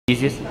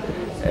diseases.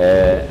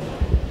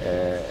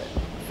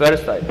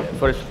 First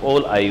of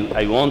all,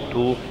 I want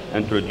to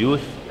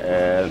introduce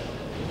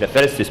the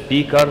first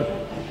speaker.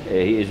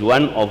 He is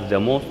one of the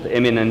most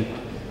eminent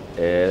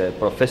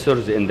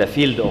professors in the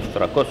field of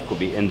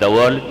thoracoscopy in the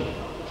world.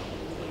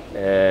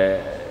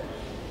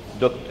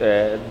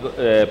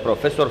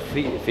 Professor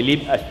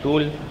Philippe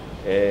Astoul,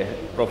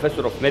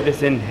 Professor of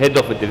Medicine, Head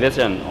of the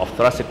Division of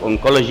Thoracic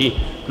Oncology,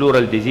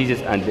 Pleural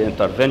Diseases and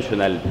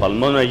Interventional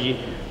Pulmonology,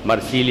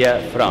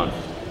 Marseille, France.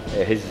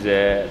 His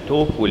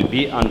talk will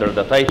be under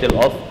the title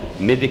of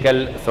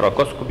Medical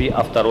Thoracoscopy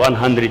After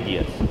 100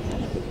 Years.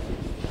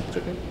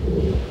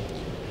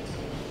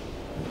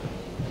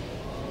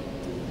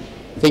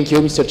 Thank you,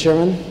 Mr.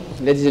 Chairman.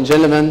 Ladies and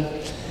gentlemen,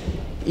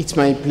 it's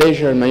my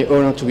pleasure and my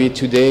honor to be here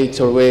today. It's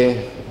always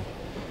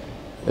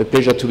a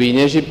pleasure to be in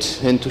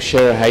Egypt and to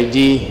share an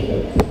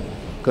idea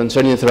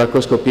concerning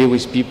thoracoscopy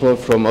with people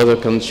from other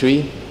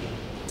countries.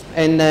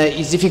 And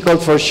it's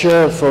difficult for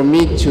sure for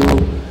me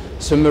to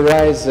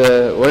summarize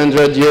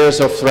 100 years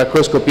of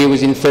thoracoscopy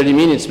within 30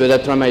 minutes, but I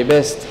try my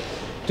best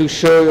to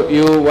show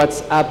you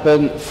what's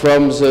happened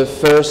from the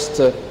first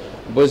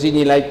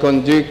Bosini light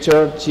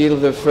conductor till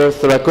the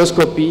first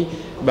thoracoscopy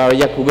by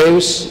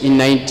Jacobaeus in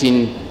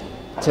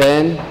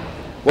 1910.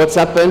 What's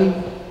happened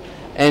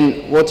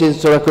and what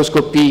is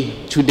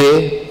thoracoscopy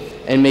today,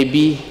 and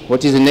maybe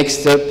what is the next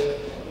step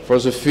for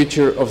the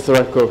future of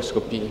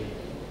thoracoscopy.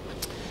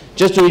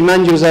 Just to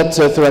remind you that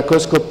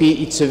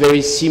thoracoscopy, it's a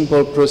very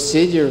simple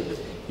procedure.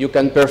 You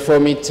can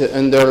perform it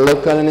under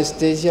local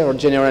anesthesia or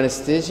general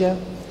anesthesia.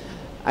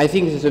 I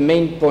think that the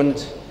main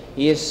point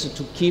is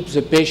to keep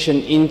the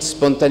patient in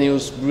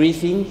spontaneous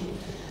breathing,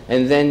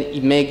 and then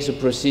it makes the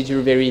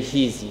procedure very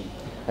easy.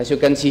 As you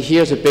can see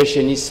here, the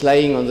patient is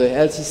lying on the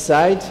healthy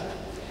side.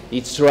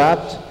 It's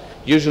wrapped.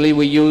 Usually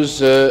we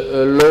use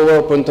a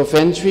lower point of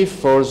entry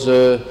for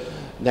the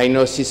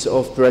diagnosis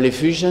of pleural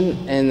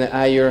effusion and a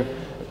higher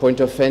point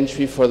of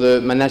entry for the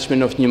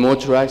management of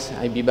pneumothorax.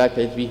 I'll be back a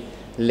little bit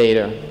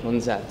later on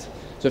that.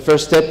 The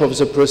first step of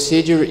the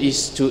procedure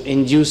is to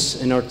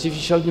induce an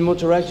artificial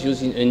pneumothorax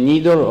using a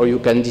needle, or you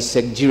can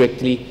dissect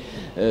directly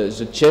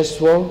the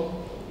chest wall,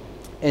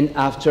 and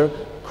after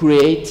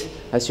create,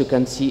 as you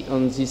can see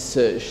on this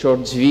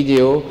short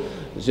video,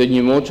 the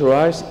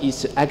pneumothorax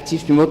is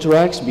active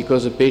pneumothorax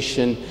because the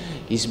patient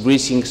is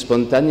breathing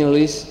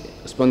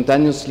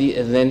spontaneously,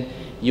 and then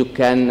you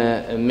can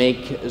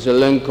make the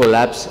lung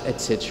collapse,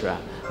 etc.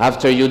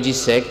 after you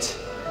dissect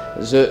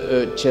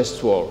the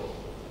chest wall.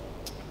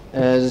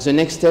 The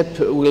next step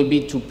will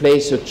be to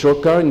place a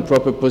trocar in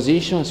proper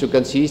position. As you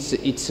can see,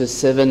 it's a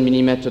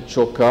 7mm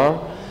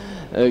trocar.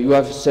 You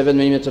have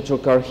 7mm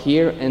trocar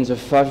here and the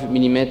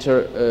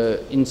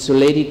 5mm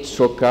insulated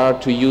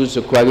trocar to use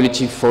the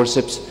coagulative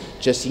forceps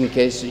just in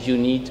case you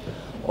need,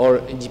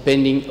 or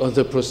depending on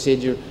the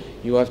procedure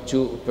you have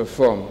to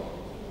perform.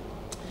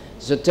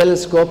 The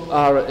telescope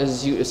are a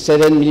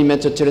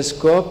 7mm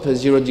telescope, a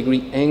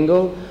 0-degree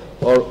angle,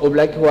 or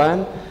oblique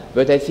one,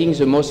 but I think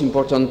the most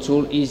important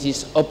tool is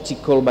this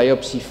optical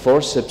biopsy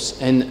forceps,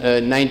 and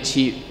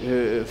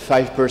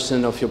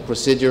 95% of your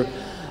procedure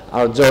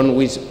are done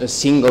with a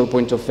single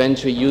point of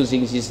entry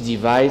using this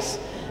device,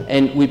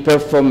 and we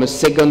perform a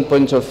second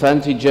point of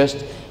entry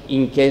just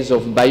in case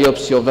of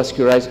biopsy of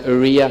vascularized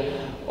area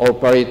or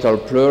parietal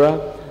pleura,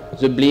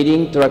 the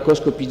bleeding,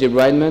 thoracoscopy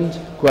debridement,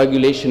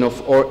 coagulation of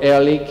or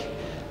air leak,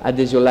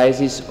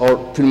 adhesiolysis or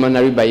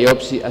pulmonary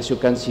biopsy. As you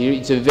can see here,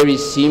 it's a very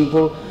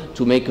simple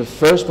to make a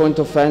first point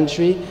of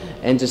entry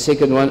and the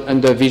second one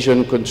under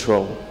vision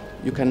control.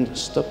 You can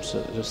stop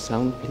the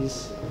sound,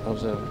 please,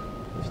 if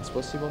it's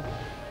possible.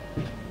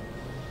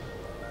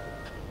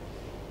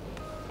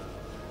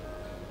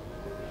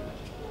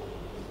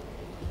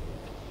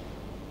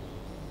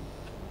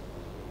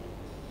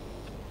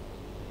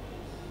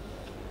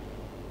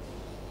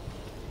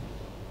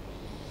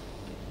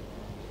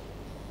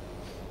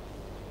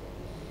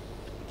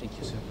 Thank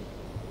you, sir.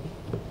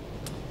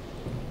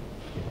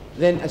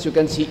 Then, as you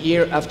can see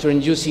here, after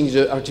inducing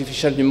the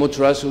artificial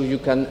pneumothorax, you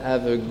can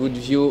have a good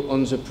view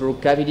on the pleural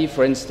cavity.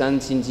 For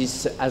instance, in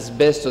this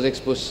asbestos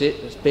exposed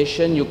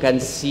patient, you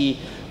can see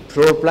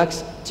pleural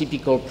plaques,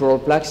 typical pleural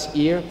plaques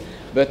here.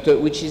 But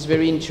which is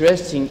very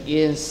interesting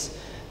is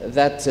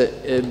that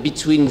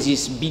between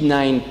these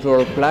benign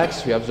pleural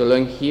plaques, we have the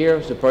lung here,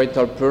 the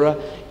parietal pleura,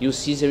 you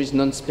see there is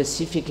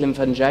non-specific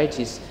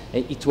lymphangitis,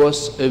 and it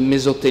was a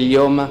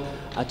mesothelioma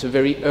at a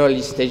very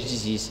early stage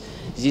disease.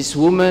 This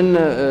woman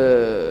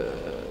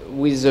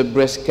with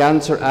breast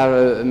cancer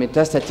are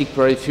metastatic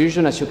pleural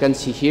effusion. As you can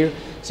see here,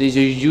 there is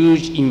a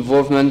huge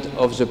involvement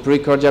of the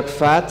pericardiac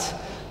fat.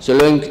 The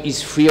lung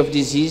is free of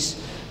disease,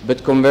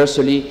 but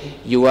conversely,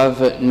 you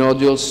have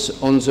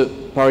nodules on the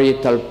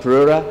parietal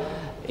pleura,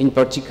 in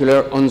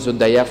particular on the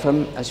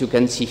diaphragm, as you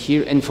can see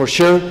here. And for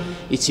sure,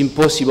 it's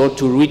impossible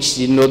to reach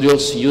the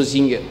nodules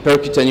using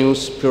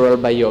percutaneous pleural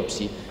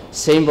biopsy.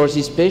 Same for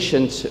these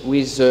patients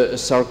with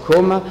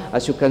sarcoma,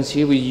 as you can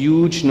see, with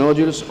huge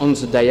nodules on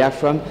the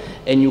diaphragm,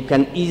 and you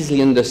can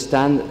easily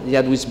understand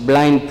that with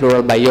blind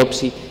pleural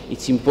biopsy,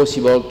 it's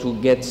impossible to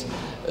get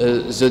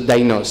the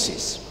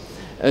diagnosis.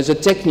 The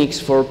techniques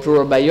for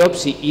pleural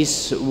biopsy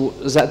is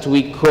that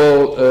we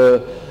call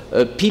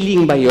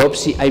peeling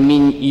biopsy. I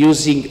mean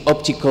using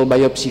optical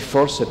biopsy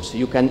forceps.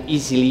 You can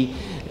easily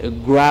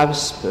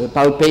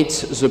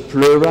palpate the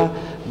pleura,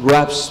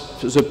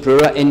 grasp the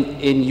pleura,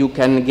 and you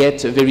can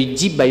get a very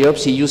deep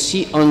biopsy. You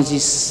see on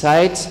this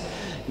side,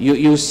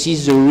 you see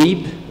the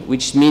rib,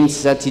 which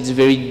means that it's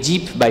very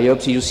deep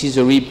biopsy. You see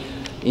the rib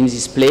in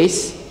this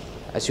place,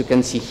 as you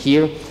can see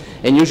here.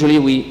 And usually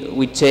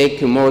we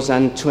take more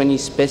than 20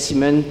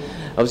 specimens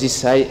of this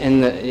side,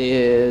 and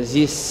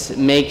this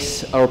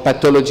makes our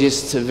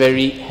pathologists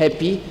very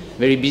happy,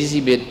 very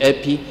busy but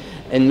happy,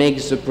 and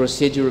makes the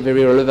procedure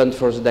very relevant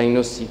for the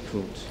diagnostic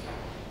route.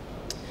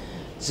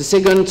 The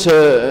second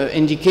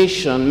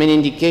main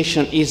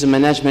indication is the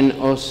management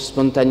of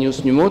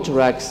spontaneous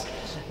pneumothorax.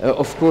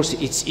 Of course,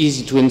 it's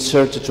easy to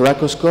insert a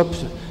thoracoscope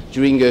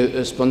during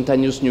a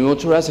spontaneous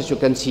pneumothorax. As you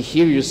can see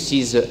here, you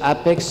see the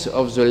apex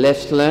of the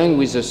left lung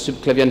with the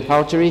subclavian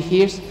artery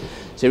here.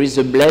 There is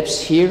a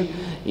bleps here.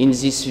 In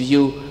this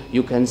view,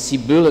 you can see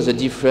bull. The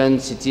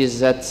difference it is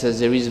that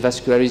there is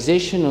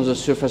vascularization on the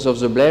surface of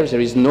the bleps.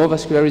 There is no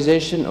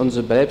vascularization on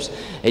the bleps,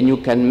 and you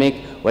can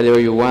make whatever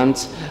you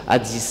want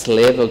at this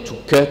level to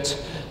cut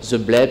the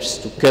bleps,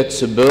 to cut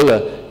the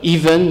bull.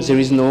 Even there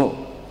is no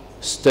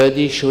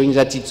study showing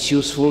that it's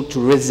useful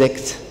to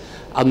resect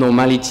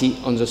abnormality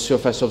on the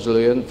surface of the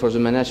lung for the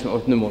management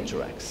of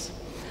pneumothorax.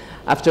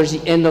 After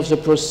the end of the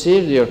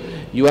procedure,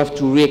 you have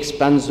to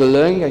re-expand the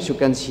lung. As you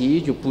can see,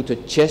 you put a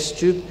chest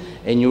tube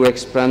and you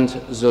expand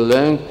the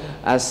lung,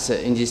 as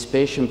in this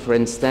patient, for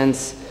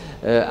instance,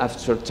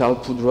 after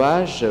talc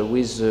poudrage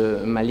with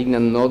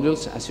malignant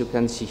nodules, as you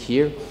can see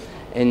here.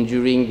 And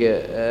during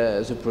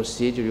the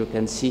procedure, you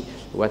can see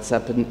what's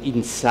happened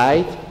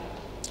inside.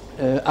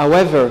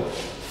 However,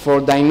 for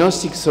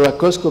diagnostic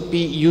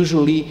thoracoscopy,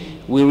 usually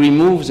we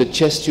remove the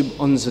chest tube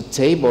on the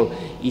table.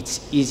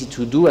 It's easy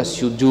to do,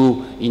 as you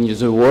do in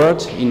the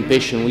ward, in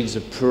patient with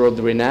the pleural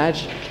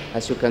drainage,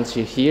 as you can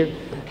see here.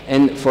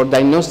 And for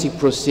diagnostic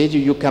procedure,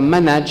 you can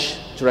manage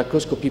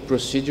thoracoscopy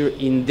procedure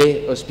in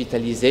day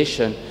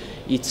hospitalization.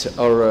 It's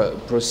our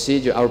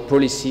procedure, our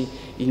policy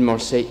in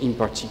Marseille in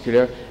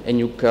particular, and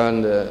you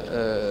can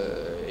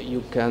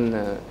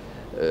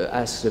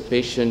ask the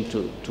patient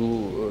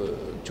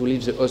to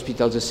leave the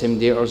hospital the same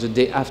day or the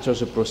day after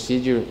the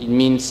procedure. It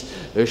means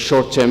a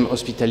short-term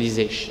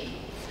hospitalization.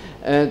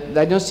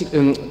 Diagnostic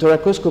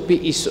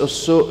thoracoscopy is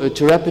also a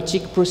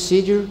therapeutic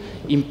procedure,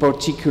 in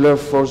particular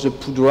for the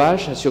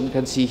poudrage, as you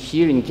can see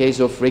here, in case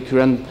of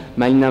recurrent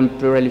malignant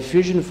pleural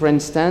effusion, for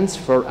instance.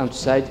 For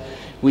outside,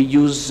 we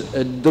use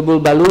a double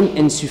balloon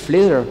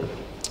insufflator.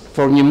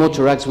 For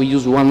pneumothorax, we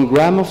use 1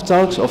 gram of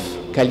talc, of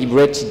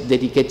calibrated,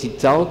 dedicated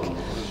talc.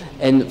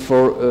 And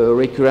for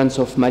recurrence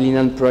of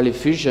malignant pleural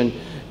effusion,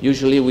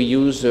 usually we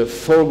use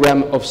 4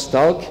 grams of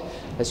talc.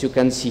 As you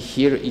can see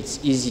here, it's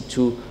easy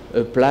to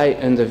apply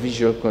under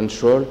visual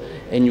control,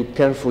 and you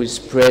carefully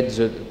spread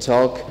the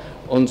talc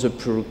on the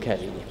pleural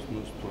cavity.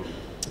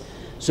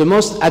 The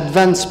most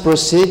advanced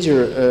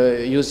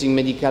procedure using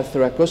medical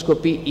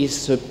thoracoscopy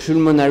is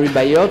pulmonary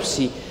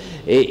biopsy.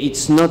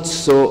 It's not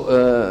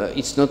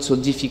so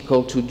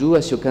difficult to do,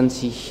 as you can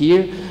see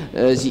here.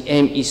 The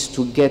aim is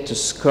to get a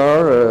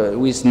scar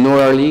with no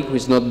air leak,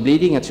 with not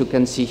bleeding, as you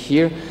can see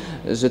here.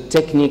 The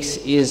techniques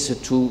is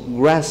to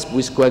grasp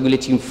with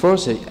coagulating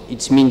force.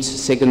 It means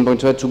second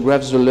point to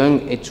grasp the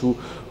lung and to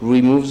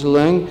remove the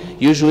lung.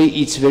 Usually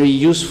it's very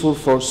useful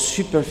for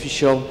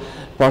superficial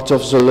part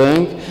of the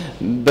lung,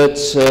 but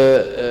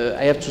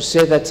I have to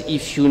say that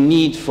if you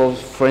need,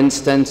 for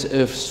instance,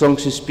 a strong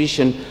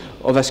suspicion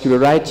of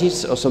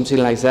vascularitis or something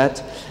like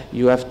that,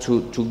 you have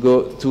to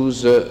go through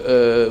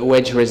the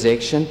wedge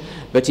resection.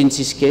 But in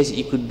this case,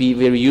 it could be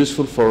very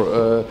useful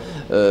for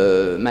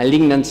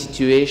malignant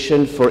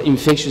situation, for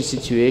infection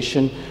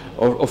situation,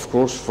 or of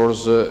course for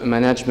the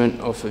management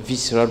of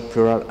visceral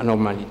pleural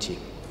abnormality.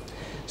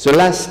 The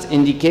last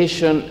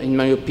indication, in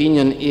my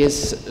opinion,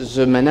 is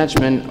the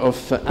management of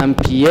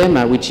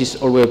MPM, which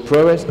is always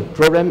a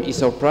problem,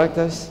 is our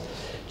practice.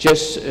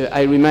 Just,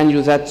 I remind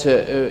you that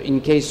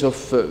in case of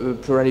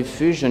pleural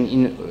effusion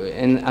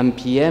in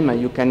MPM,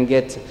 you can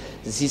get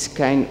this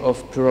kind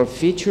of pleural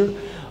feature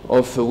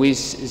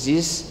with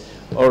this,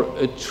 or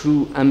a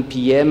true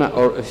MPM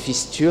or a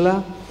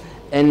fistula.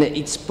 And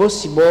it's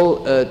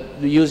possible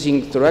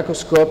using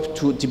thoracoscope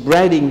to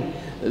debriding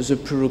the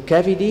pleural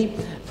cavity.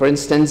 For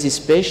instance, this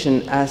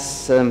patient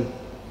has an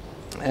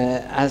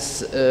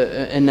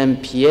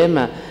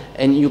MPM,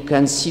 and you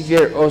can see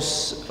there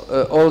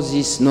all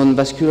this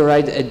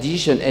non-vascularized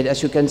adhesion. And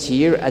as you can see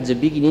here, at the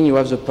beginning you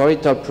have the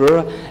parietal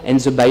pleura, and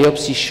the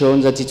biopsy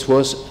shown that it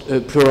was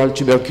pleural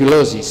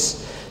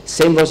tuberculosis.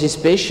 Same for this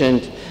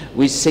patient.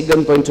 With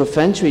second point of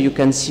entry, you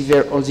can see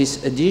there all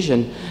this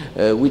adhesion,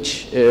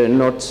 which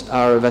not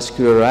are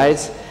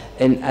vascularized.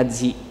 And at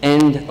the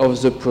end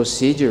of the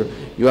procedure,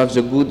 you have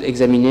the good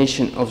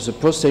examination of the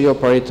posterior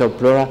parietal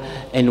pleura,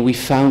 and we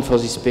found for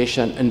this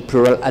patient a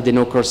pleural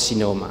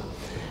adenocarcinoma.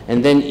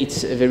 And then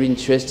it's a very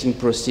interesting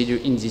procedure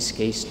in this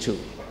case too.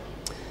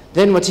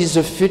 Then what is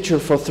the future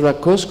for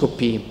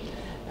thoracoscopy?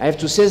 I have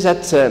to say that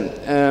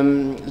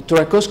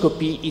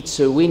thoracoscopy, it's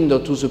a window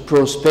to the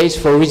pro space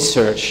for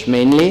research,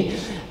 mainly.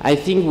 I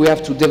think we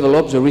have to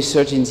develop the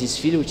research in this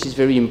field, which is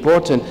very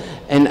important.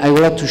 And I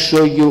would like to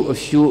show you a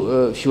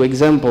few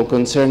examples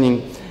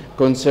concerning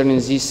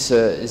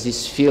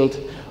this field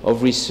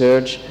of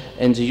research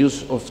and the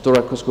use of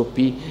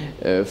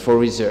thoracoscopy for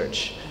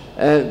research.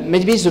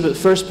 Maybe the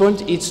first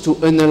point is to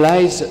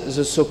analyze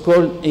the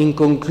so-called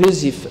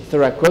inconclusive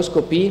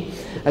thoracoscopy.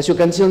 As you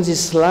can see on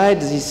this slide,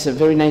 this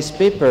very nice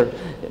paper,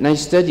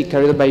 nice study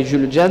carried out by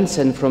Jules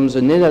Janssen from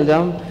the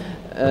Netherlands,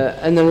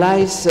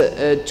 analyzed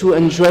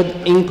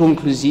 200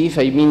 inconclusive,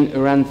 I mean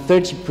around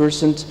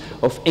 30%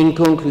 of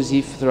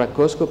inconclusive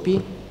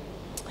thoracoscopy,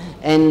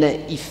 and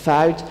he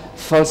found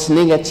false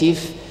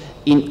negative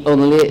in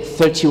only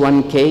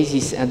 31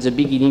 cases. At the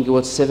beginning it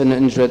was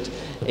 700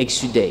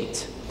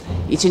 exudate.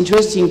 It's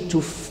interesting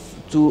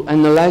to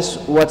analyze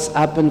what's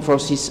happened for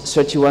these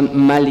 31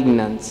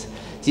 malignant.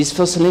 These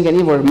false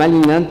negative were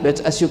malignant,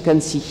 but as you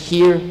can see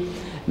here,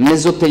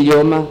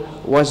 mesothelioma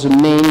was the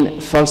main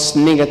false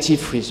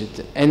negative result.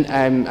 And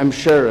I'm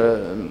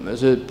sure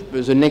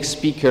the next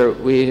speaker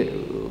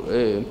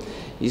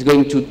is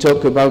going to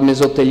talk about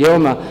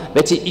mesothelioma,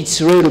 but it's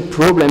really a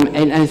problem,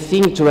 and I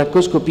think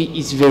thoracoscopy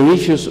is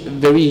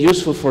very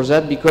useful for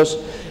that, because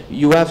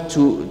you have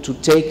to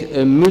take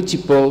a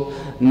multiple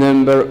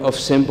number of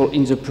samples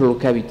in the pleural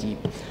cavity.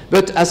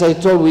 But as I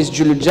told with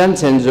Jules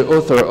Janssen, the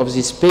author of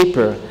this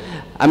paper,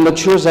 I'm not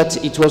sure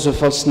that it was a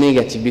false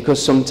negative,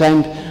 because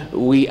sometimes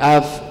we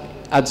have,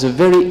 at the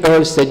very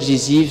early stage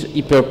disease,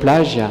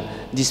 hyperplasia,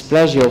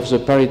 dysplasia of the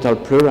parietal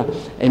pleura,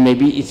 and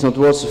maybe it's not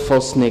was a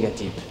false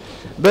negative.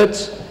 But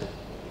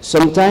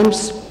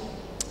sometimes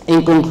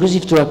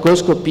inconclusive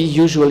thoracoscopy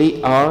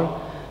usually are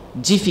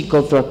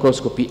difficult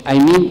thoracoscopy. I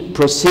mean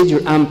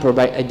procedure hampered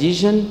by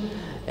adhesion,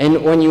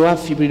 and when you have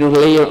fibrinous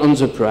layer on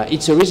the pleura.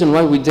 It's a reason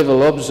why we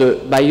developed the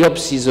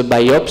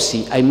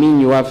biopsy. I mean,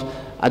 you have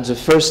at the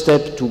first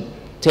step to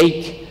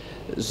take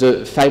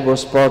the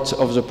fibrous part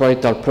of the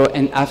parietal pleura,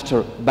 and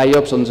after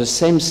biopsy on the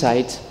same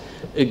site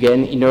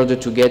again, in order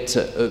to get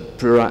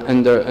pleura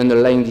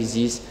underlying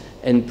disease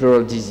and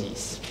pleural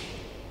disease.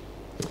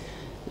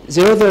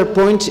 The other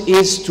point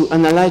is to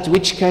analyze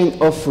which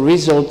kind of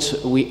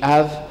results we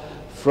have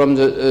from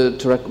the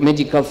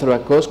medical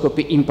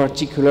thoracoscopy, in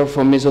particular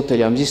for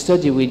mesothelioma. This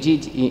study we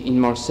did in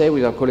Marseille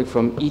with our colleague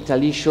from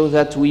Italy shows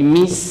that we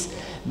miss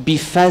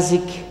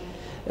biphasic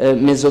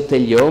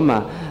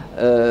mesothelioma.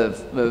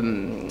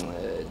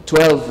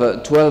 12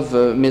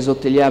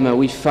 mesothelioma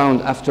we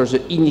found after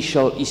the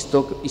initial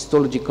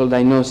histological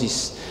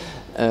diagnosis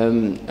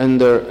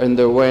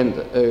underwent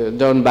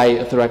done by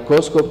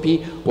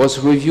thoracoscopy, was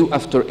reviewed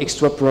after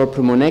extrapleural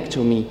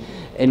pulmonectomy,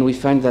 and we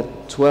find that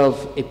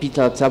 12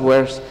 epithelial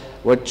tabs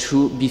were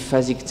true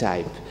biphasic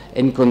type,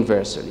 and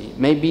conversely.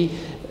 Maybe,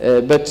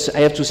 but I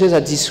have to say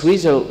that this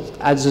result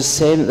are the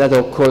same that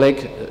our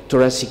colleague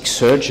thoracic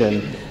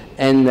surgeon,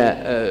 and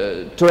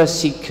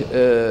thoracic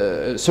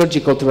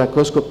surgical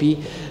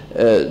thoracoscopy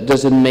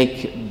doesn't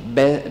make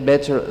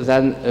better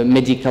than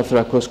medical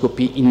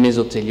thoracoscopy in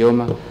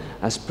mesothelioma,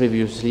 as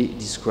previously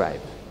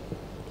described.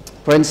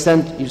 For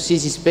instance, you see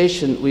this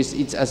patient with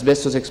its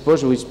asbestos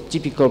exposure with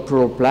typical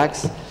pleural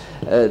plaques.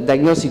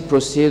 Diagnostic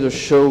procedures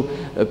show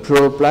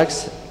pleural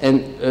plaques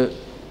and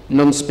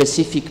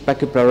non-specific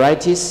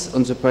pachypleuritis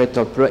on the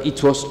parietal pleura.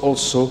 It was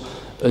also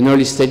an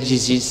early stage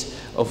disease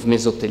of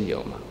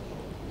mesothelioma.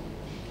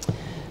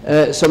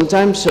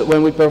 Sometimes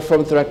when we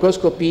perform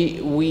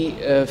thoracoscopy, we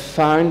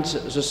find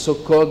the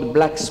so-called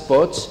black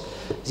spots.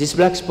 These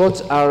black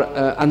spots are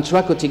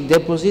anthracotic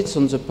deposits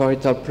on the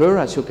parietal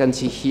pleura, as you can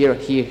see here,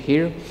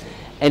 here.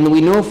 And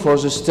we know for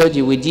the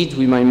study we did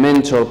with my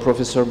mentor,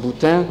 Professor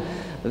Boutin,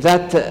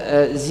 that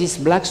these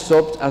black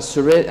spots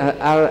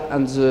are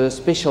on the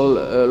special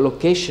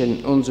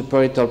location on the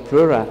parietal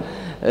pleura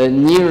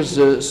near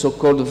the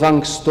so-called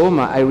vang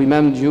stoma. I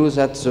remind you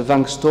that the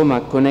vang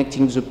stoma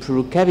connecting the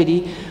pleural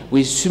cavity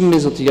with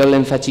submesothelial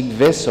lymphatic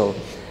vessel.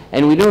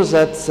 And we know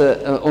that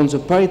on the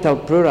parietal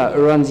pleura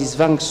around this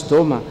vang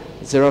stoma,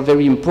 there are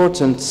very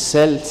important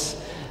cells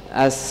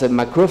as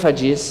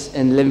macrophages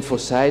and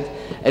lymphocytes.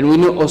 And we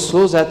know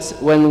also that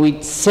when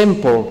we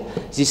sample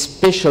this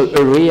special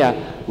area,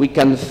 we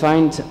can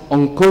find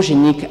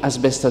oncogenic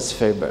asbestos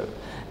fiber.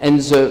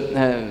 And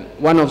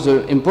one of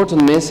the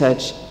important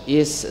messages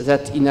is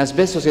that in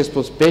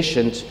asbestos-exposed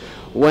patients,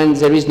 when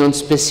there is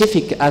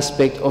non-specific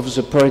aspect of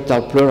the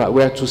parietal pleura,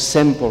 we have to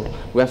sample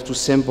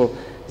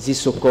these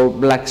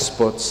so-called black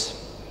spots.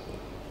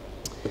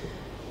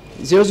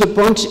 The other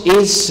point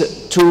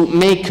is to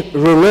make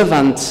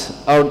relevant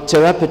our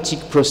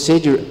therapeutic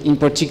procedure, in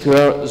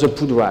particular the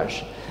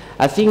poudrage.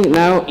 I think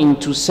now in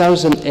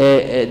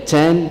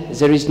 2010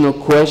 there is no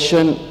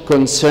question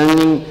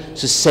concerning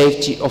the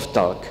safety of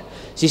talc.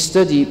 This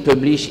study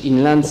published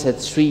in Lancet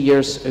 3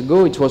 years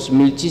ago, it was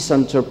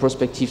multi-center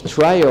prospective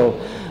trial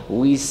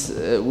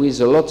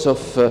with a lot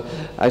of,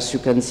 as you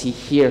can see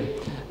here,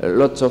 a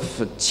lot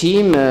of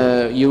team,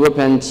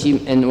 European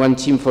team and one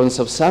team from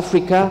South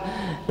Africa,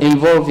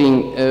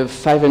 involving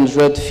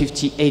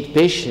 558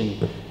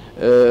 patients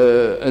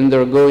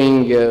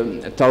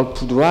undergoing talc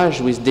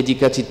poudrage with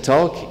dedicated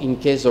talc in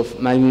case of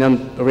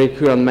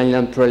recurrent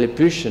malignant pleural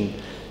effusion,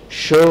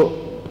 shown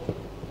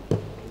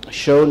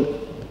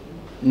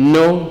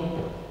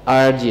no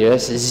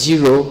RDS,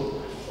 0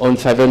 on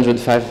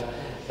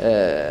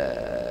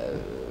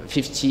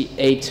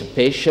 558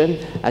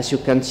 patients, as you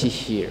can see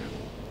here.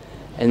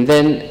 And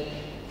then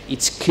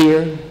it's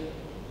clear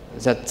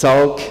that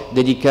talc,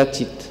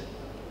 dedicated,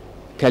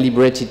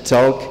 calibrated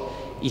talc,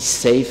 is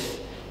safe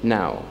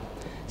now.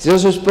 The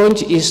other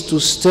point is to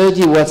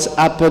study what's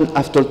happened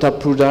after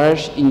talc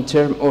poudrage in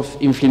terms of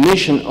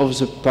inflammation of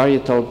the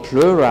parietal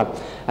pleura.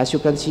 As you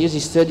can see,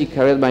 this study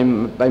carried by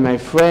my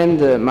friend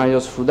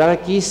Marios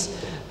Froudarakis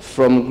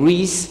from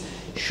Greece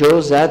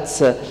shows that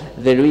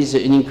there is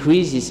an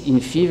increase in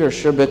fever,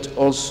 sure, but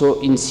also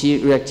in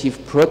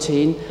C-reactive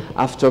protein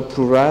after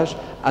poudrage,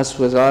 as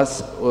well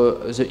as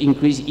the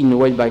increase in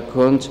white blood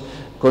count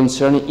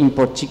concerning, in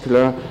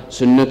particular,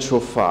 the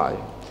neutrophil.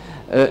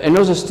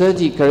 Another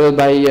study carried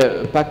by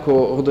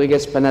Paco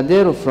Rodriguez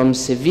Panadero from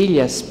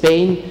Sevilla,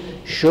 Spain,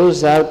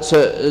 shows that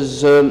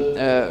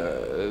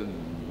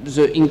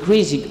the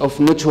increasing of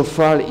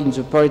neutrophil in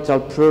the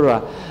parietal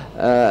pleura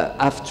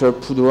after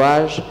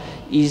poudrage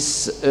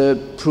is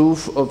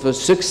proof of the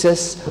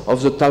success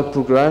of the talc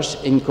poudrage,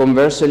 and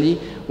conversely,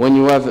 when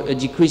you have a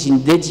decrease in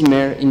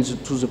D-dimer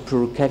to the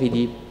pleural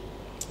cavity,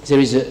 there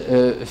is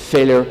a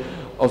failure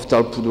of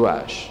talc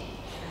poudrage.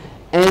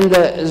 And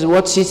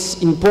what is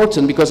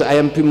important, because I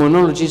am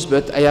pulmonologist,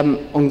 but I am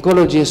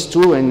oncologist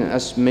too, and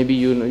as maybe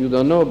you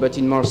don't know, but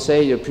in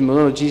Marseille,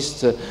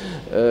 pulmonologists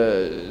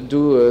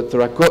do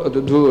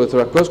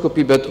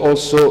thoracoscopy, but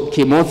also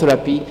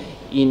chemotherapy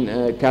in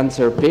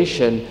cancer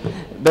patients.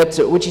 But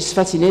which is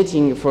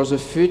fascinating for the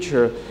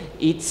future,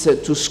 it's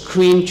to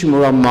screen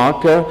tumoral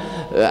marker.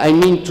 I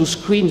mean to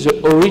screen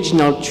the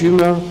original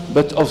tumor,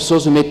 but also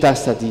the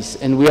metastasis.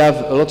 And we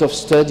have a lot of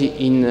study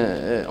in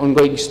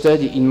ongoing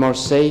study in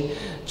Marseille,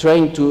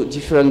 trying to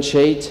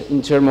differentiate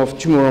in terms of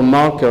tumoral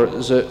marker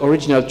the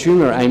original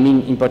tumor. I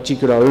mean in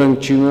particular lung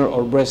tumor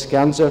or breast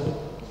cancer,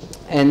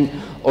 and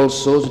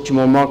also the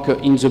tumor marker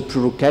in the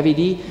pleural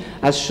cavity,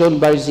 as shown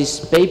by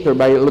this paper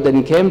by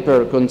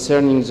Lodenkemper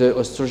concerning the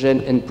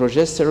estrogen and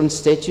progesterone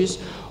status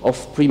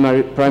of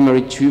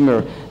primary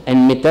tumor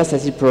and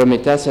metastasis, pleural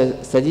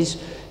metastasis,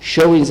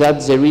 showing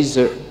that there is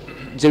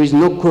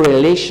no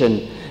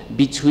correlation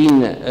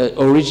between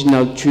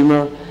original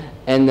tumor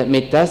and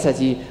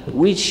metastasis,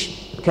 which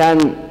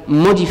can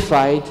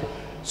modify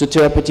the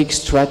therapeutic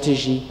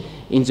strategy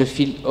in the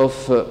field of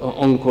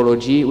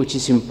oncology, which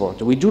is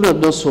important. We do not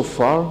know so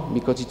far,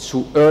 because it's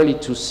too early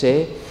to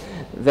say,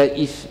 that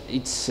if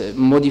it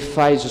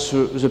modifies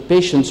the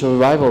patient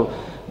survival,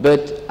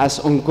 but as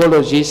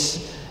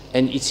oncologists,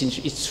 and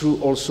it's true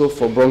also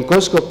for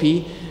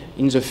bronchoscopy,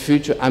 in the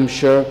future, I'm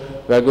sure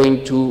we are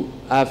going to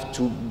have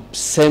to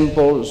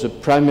sample the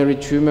primary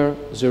tumor,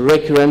 the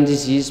recurrent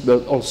disease,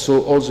 but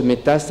also all the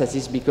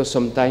metastases, because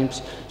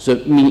sometimes the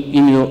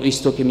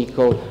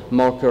immunohistochemical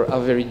markers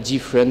are very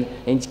different,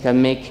 and it can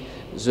make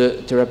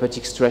the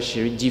therapeutic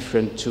strategy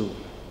different too.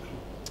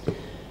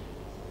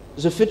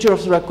 The future of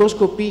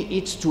thoracoscopy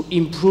is to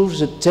improve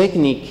the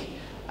technique.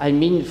 I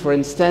mean, for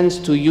instance,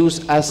 to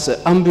use as an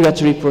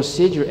ambulatory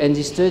procedure, and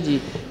this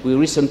study we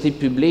recently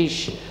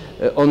published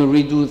on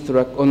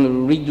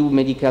redo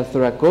medical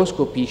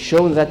thoracoscopy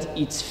shown that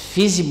it's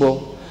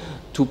feasible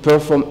to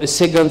perform a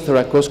second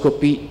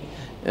thoracoscopy,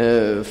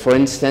 for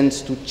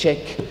instance, to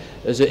check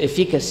the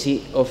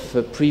efficacy of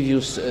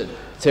previous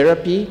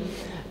therapy,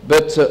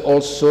 but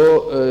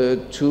also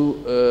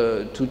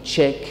to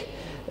check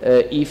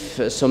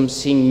if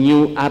something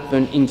new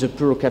happened in the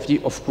pleural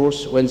cavity, of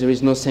course, when there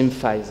is no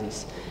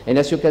symphysis. And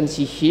as you can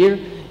see here,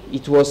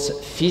 it was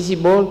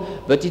feasible,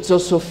 but it's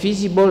also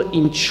feasible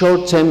in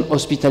short-term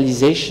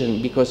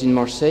hospitalization, because in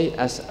Marseille,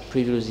 as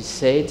previously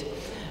said,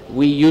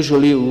 we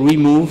usually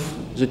remove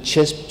the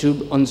chest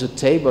tube on the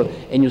table,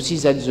 and you see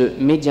that the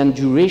median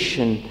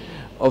duration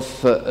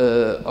of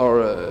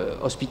our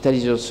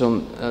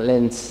hospitalization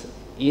length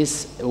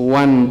is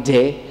 1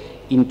 day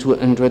in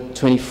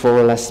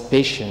 224 last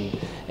patient,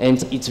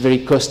 and it's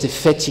very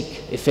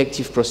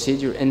cost-effective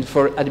procedure. And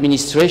for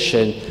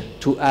administration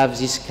to have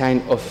this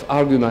kind of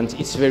argument,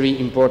 it's very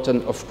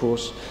important, of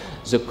course,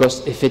 the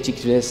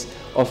cost-effectiveness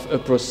of a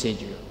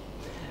procedure.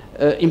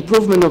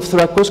 Improvement of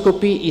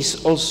thoracoscopy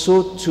is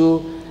also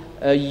to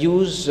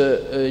use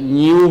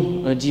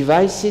new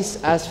devices,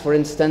 as for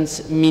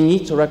instance mini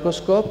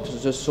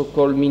thoracoscope, the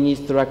so-called mini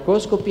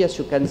thoracoscopy. As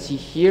you can see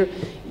here,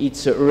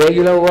 it's a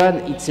regular one,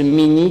 it's a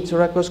mini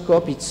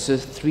thoracoscope, it's a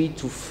 3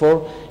 to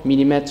 4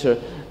 millimeter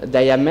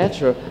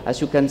diameter.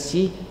 As you can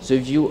see, the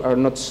view are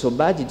not so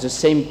bad. It's the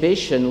same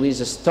patient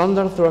with a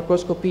standard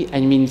thoracoscopy,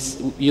 I mean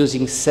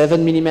using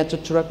 7mm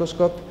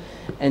thoracoscope,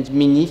 and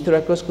mini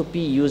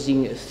thoracoscopy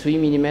using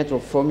 3mm or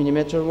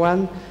 4mm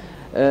one.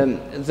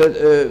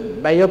 The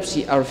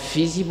biopsy are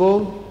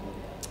feasible.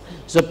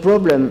 The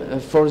problem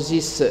for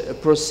this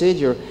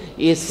procedure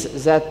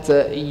is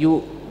that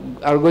you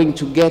are going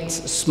to get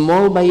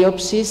small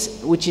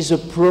biopsies, which is a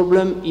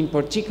problem in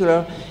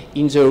particular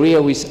in the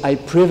area with high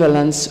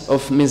prevalence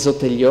of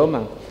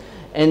mesothelioma.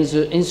 And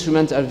the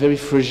instruments are very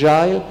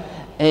fragile,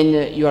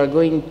 and you are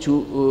going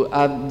to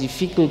have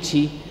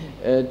difficulty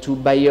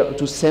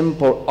to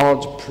sample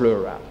hard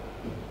pleura.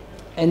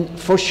 And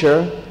for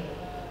sure,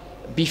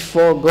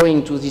 before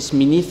going to this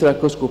mini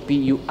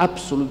thoracoscopy, you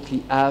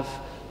absolutely have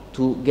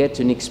to get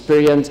an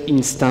experience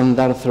in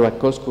standard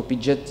thoracoscopy,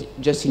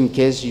 just in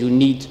case you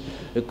need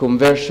a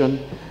conversion,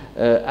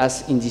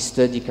 as in this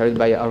study carried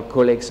by our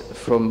colleagues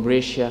from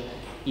Brescia,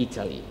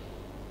 Italy.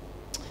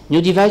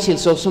 New device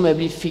is also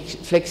maybe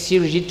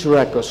flexi-rigid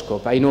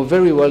thoracoscope. I know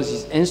very well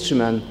this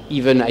instrument,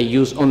 even I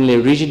use only a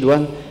rigid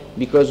one,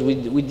 because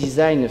we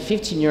designed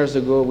 15 years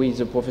ago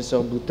with Professor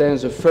Boutin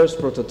the first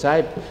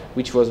prototype,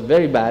 which was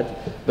very bad,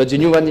 but the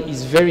new one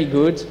is very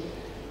good.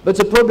 But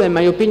the problem,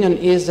 my opinion,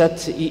 is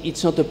that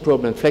it's not a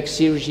problem,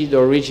 flexi-rigid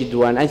or rigid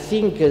one. I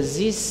think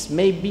this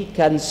maybe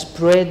can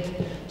spread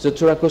the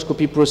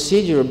thoracoscopy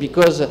procedure,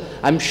 because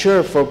I'm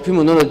sure for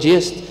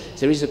pulmonologists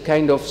there is a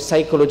kind of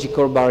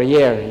psychological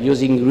barrier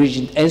using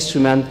rigid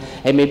instrument,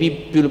 and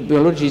maybe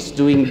pulmonologists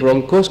doing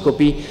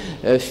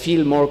bronchoscopy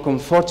feel more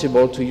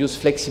comfortable to use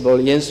flexible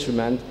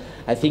instrument.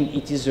 I think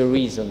it is a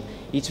reason.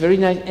 It's a very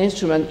nice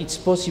instrument. It's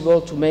possible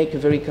to make a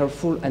very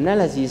careful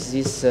analysis.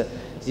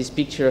 This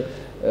picture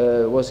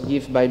was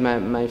given by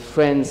my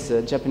friends,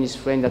 Japanese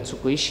friend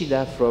Atsuko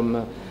Ishida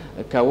from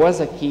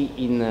Kawasaki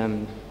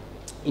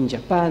in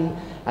Japan.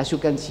 As you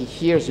can see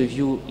here, the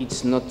view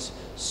it's not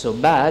so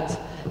bad,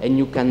 and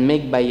you can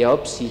make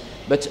biopsy.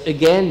 But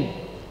again,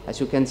 as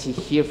you can see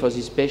here for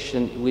this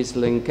patient with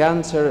lung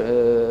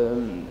cancer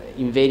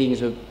invading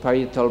the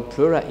parietal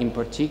pleura in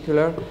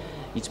particular,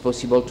 it's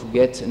possible to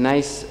get a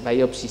nice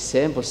biopsy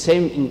sample.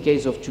 Same in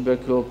case of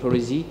tubercular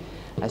pleurisy,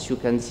 as you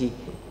can see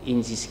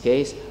in this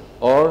case.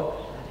 Or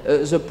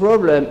the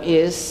problem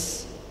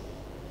is,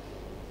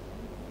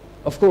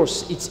 of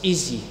course, it's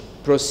easy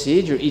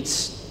procedure.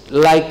 It's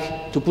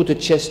like to put a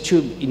chest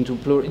tube in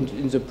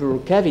the pleural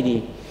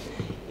cavity.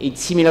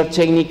 It's similar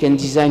technique and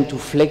designed to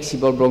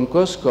flexible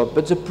bronchoscope.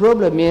 But the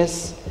problem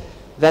is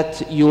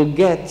that you'll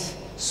get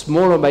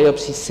smaller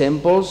biopsy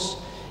samples.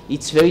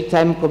 It's very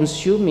time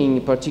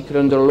consuming,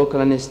 particularly under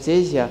local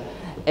anesthesia.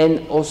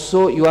 And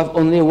also you have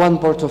only one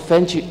port of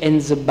entry,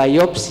 and the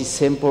biopsy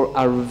sample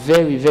are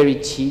very, very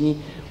teeny,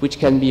 which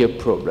can be a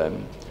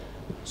problem.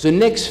 The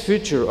next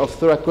feature of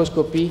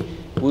thoracoscopy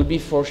will be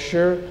for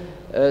sure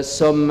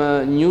some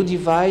new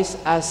device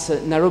as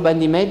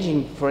narrowband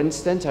imaging. For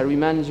instance, I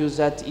remind you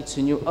that it's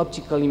a new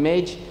optical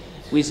image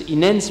with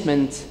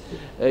enhancement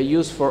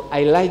used for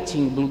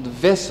highlighting blood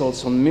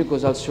vessels on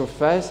mucosal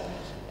surface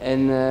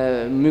and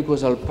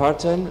mucosal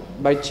pattern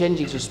by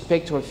changing the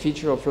spectral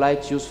feature of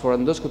light used for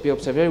endoscopy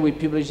observation. We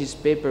published this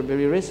paper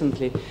very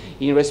recently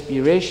in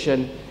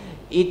Respiration.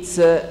 It's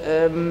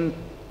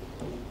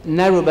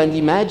narrowband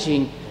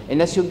imaging,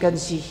 and as you can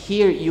see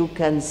here, you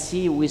can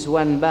see with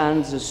one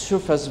band the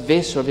surface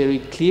vessel very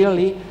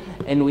clearly,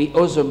 and with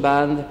other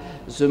band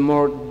the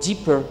more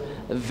deeper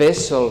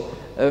vessel.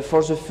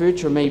 For the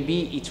future,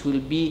 maybe it will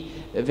be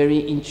very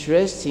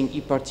interesting,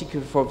 in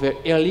particular for the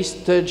early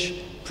stage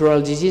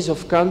pleural disease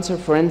of cancer.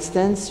 For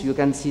instance, you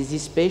can see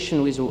this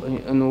patient with a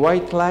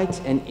white light,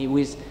 and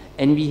with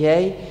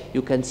NBA,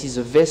 you can see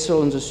the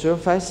vessel on the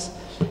surface.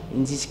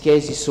 In this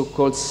case, the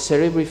so-called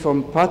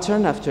cerebriform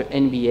pattern after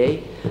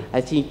NBA.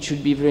 I think it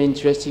should be very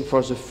interesting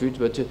for the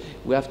future, but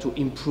we have to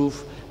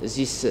improve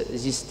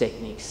these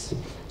techniques.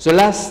 The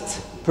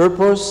last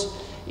purpose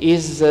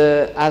is,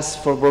 as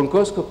for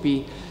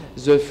bronchoscopy,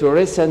 the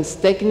fluorescence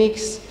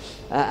techniques.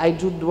 I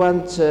do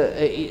want,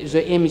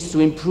 the aim is to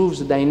improve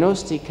the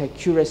diagnostic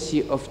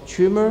accuracy of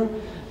tumor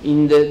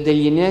in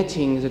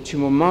delineating the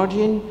tumor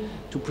margin,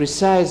 to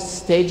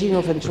precise staging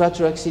of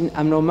intrathoracic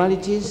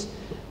abnormalities,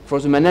 for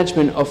the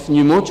management of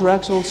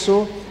pneumothorax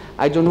also.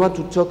 I don't want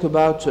to talk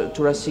about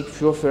thoracic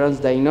fluorescence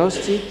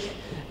diagnostic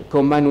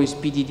combined with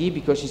PDD,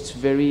 because it's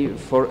very,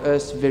 for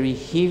us, very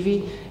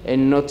heavy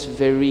and not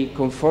very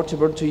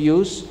comfortable to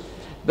use.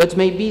 But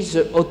maybe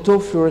the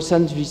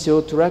autofluorescent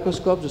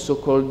viscothoracoscope, the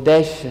so-called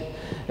DEF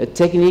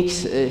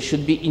techniques,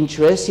 should be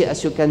interesting.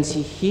 As you can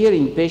see here,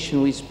 in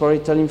patients with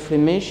parietal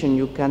inflammation,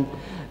 you can,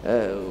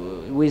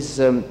 with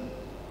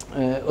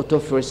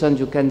autofluorescence,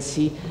 you can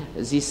see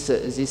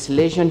this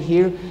lesion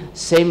here.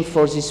 Same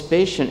for this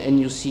patient, and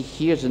you see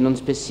here the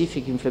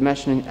non-specific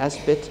inflammation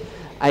aspect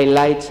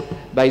highlighted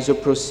by the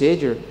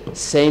procedure.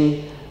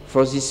 Same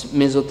for this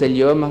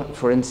mesothelioma,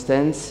 for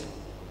instance.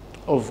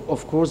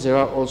 Of course, there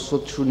are also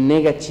true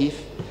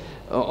negative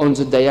on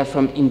the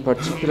diaphragm in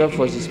particular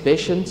for this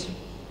patient.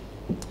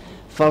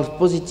 false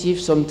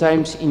positive.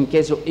 Sometimes in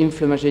case of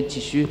inflammatory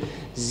tissue,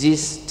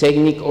 this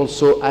technique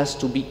also has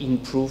to be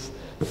improved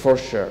for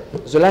sure.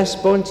 The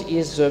last point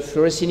is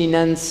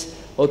fluorescent-enhanced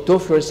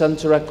autofluorescent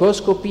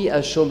thoracoscopy,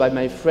 as shown by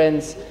my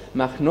friends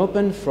Mark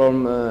Noppen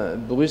from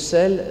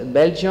Brussels,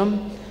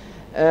 Belgium.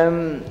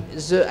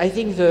 I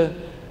think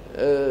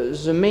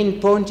the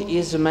main point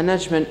is the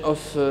management of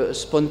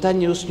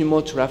spontaneous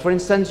pneumothorax. For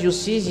instance, you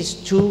see these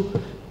two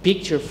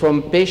pictures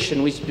from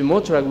patients with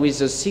pneumothorax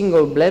with a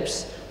single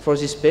bleps for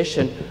this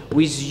patient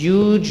with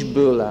huge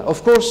bulla.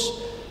 Of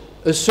course,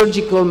 a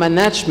surgical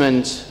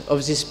management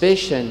of this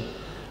patient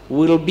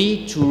will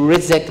be to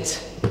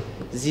resect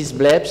these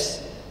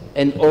bleps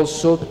and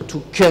also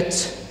to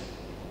cut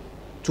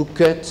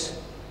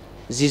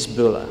this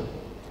bulla.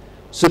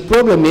 The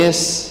problem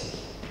is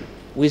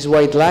with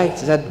white light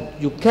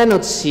that you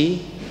cannot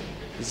see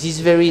this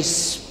very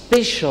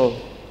special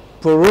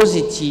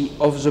porosity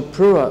of the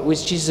pleura,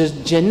 which is the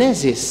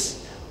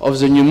genesis of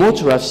the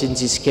pneumothorax in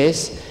this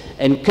case,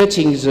 and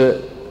cutting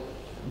the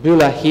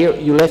bulla here,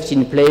 you left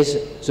in place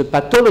the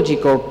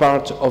pathological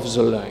part of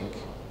the lung.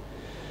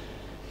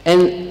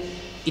 And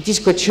it is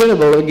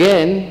questionable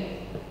again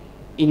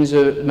in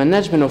the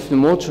management of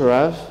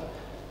pneumothorax.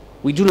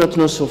 We do not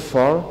know so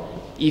far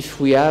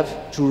if we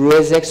have to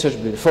resect such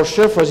bulla. For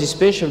sure, for this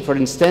patient, for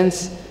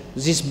instance,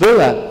 this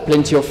bulla,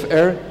 plenty of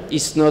air,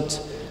 is not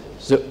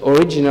the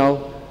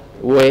original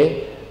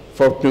way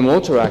for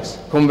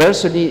pneumothorax.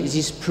 Conversely,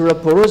 this pleural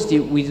porosity,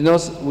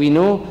 we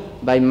know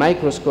by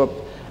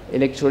microscope,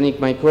 electronic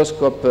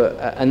microscope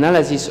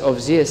analysis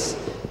of this,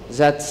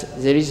 that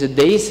there is a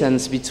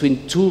dehiscence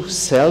between two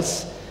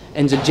cells,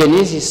 and the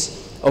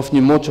genesis of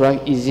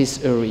pneumothorax is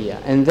this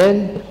area. And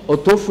then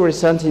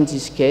autofluorescence in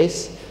this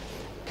case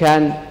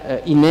can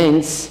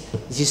enhance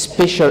this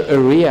special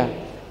area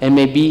and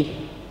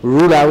maybe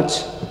rule out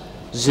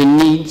the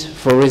need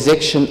for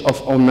resection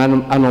of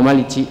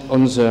abnormality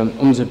on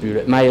the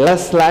bulla. My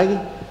last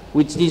slide,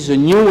 which is a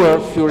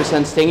newer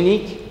fluorescence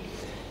technique.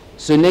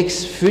 The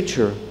next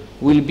future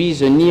will be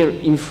the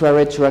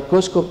near-infrared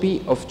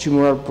thoracoscopy of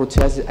tumoral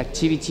protease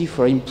activity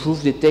for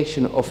improved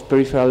detection of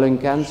peripheral lung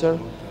cancer,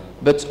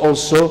 but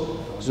also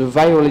the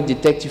virally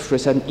detected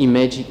fluorescent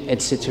imaging,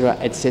 etc.,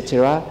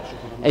 etc.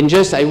 And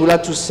just, I would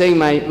like to say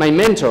my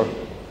mentor.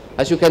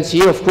 As you can see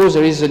here, of course,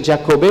 there is a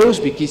Jacobeus,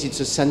 because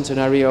it's a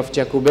centenary of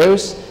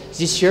Jacobeus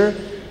this year.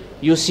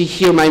 You see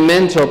here my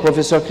mentor,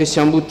 Professor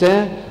Christian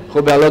Boutin,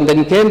 Robert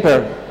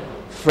Londenkemper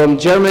from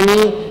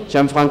Germany,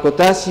 Gianfranco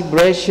Tassi,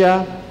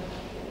 Brescia,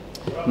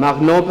 Mark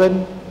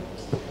Noppen,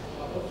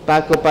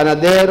 Paco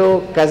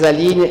Panadero,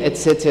 Casalini,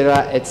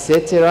 etc.,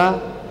 etc.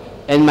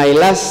 And my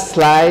last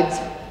slide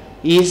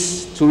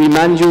is to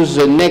remind you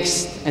the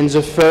next and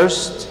the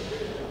first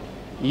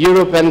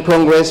European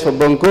Congress for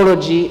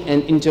Bronchology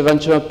and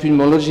Interventional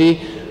Pulmonology,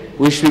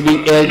 which will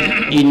be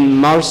held in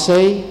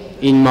Marseille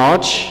in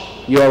March.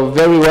 You are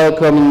very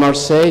welcome in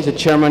Marseille. The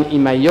chairman is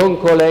my young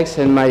colleagues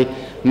and my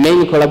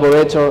main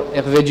collaborator,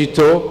 Hervé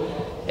Dutot,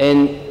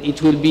 and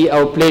it will be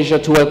our pleasure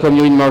to welcome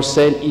you in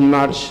Marseille in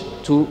March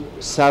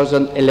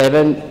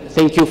 2011.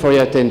 Thank you for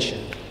your attention.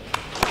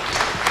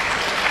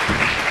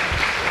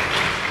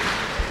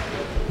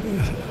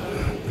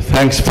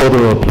 Thanks for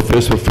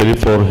Professor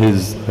Philippe for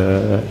his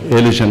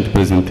elegant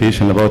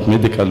presentation about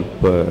medical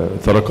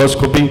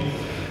thoracoscopy.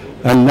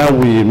 And now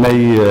we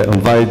may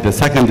invite the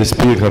second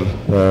speaker,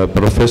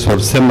 Professor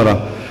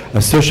Semra,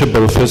 Associate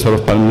Professor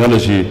of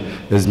Pulmonology,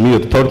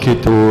 Izmir, Turkey,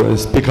 to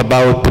speak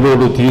about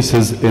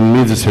pleurodesis in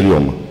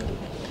mesothelioma.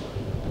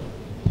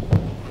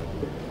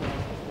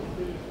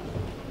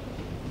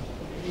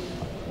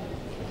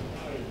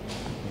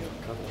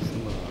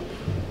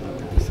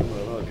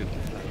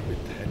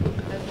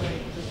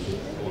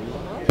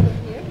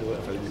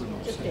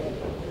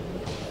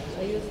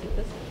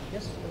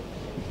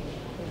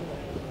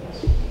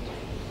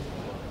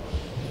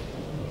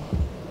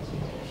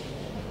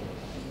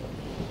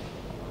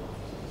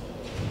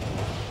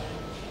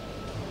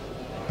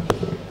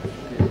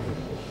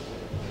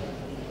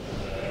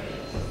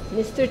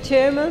 Mr.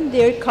 Chairman,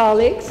 dear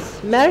colleagues,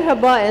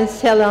 merhaba and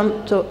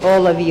selam to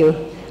all of you.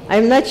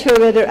 I'm not sure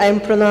whether I'm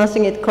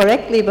pronouncing it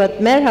correctly, but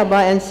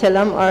merhaba and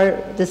selam are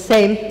the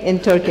same in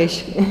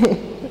Turkish.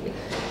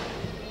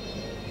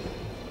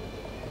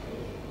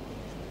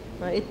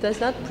 It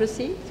does not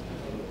proceed.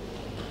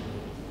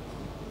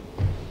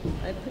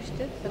 I pushed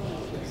it.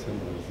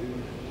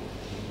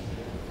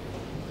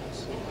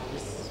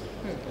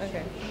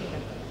 Okay.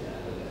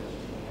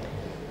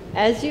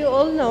 As you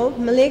all know,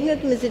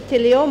 malignant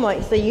mesothelioma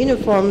is a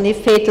uniformly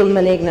fatal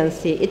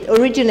malignancy. It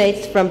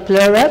originates from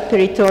pleura,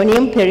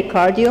 peritoneum,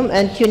 pericardium,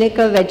 and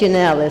tunica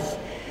vaginalis.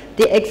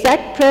 The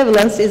exact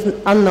prevalence is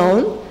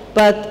unknown,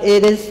 but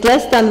it is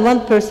less than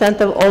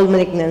 1% of all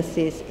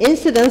malignancies.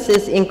 Incidence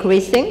is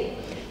increasing.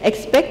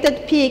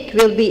 Expected peak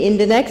will be in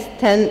the next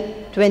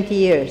 10-20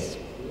 years.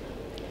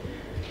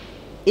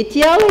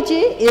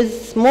 Etiology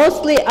is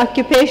mostly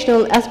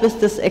occupational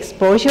asbestos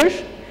exposure,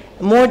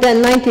 more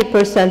than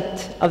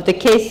 90% of the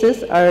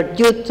cases are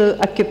due to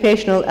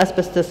occupational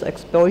asbestos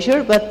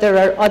exposure, but there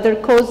are other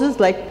causes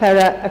like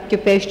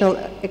para-occupational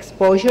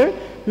exposure,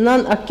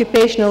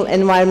 non-occupational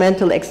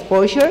environmental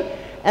exposure,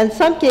 and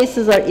some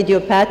cases are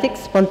idiopathic,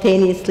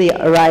 spontaneously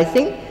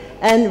arising,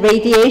 and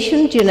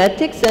radiation,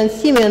 genetics, and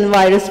simian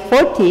virus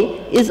 40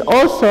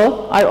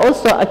 are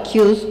also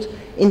accused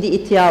in the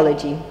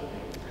etiology.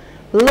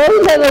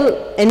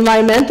 Low-level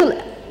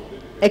environmental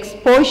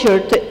exposure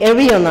to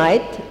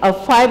erionite, a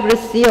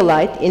fibrous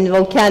zeolite in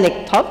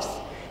volcanic tuffs,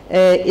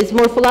 is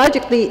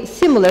morphologically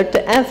similar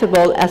to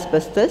amphibole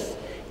asbestos.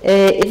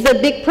 It's a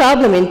big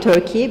problem in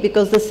Turkey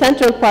because the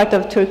central part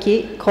of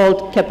Turkey,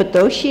 called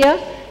Cappadocia,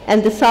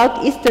 and the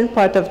southeastern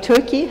part of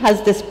Turkey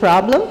has this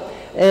problem.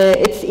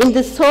 It's in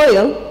the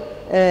soil,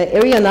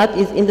 erionite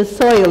is in the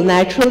soil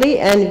naturally,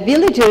 and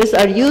villagers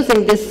are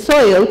using this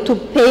soil to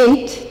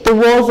paint the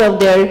walls of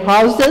their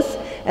houses,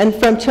 and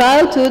from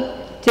childhood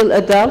till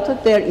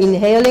adulthood they're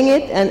inhaling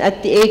it, and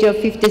at the age of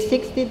 50,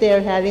 60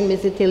 they're having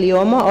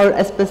mesothelioma or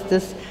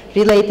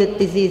asbestos-related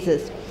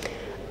diseases.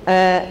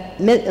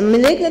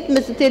 Malignant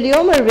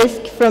mesothelioma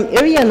risk from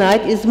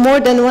erionite is more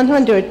than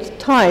 100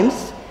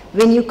 times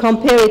when you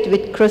compare it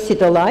with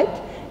crocidolite,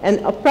 and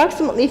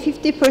approximately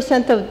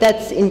 50% of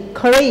deaths in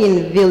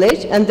Karayin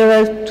village, and there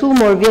are two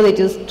more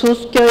villages,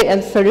 Tuzköy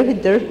and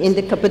Sarıhıdır, in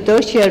the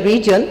Cappadocia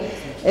region.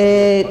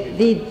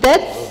 The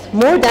deaths,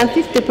 more than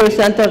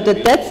 50% of the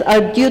deaths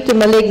are due to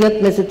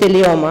malignant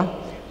mesothelioma.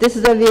 This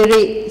is a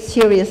very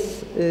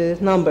serious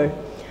number.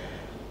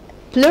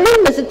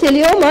 Pleural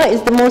mesothelioma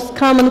is the most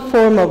common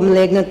form of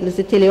malignant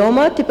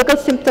mesothelioma. Typical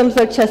symptoms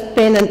are chest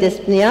pain and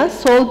dyspnea.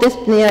 Sole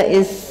dyspnea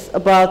is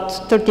about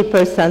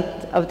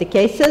 30% of the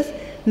cases.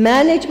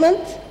 Management,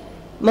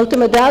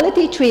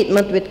 multimodality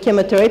treatment with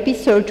chemotherapy,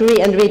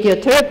 surgery, and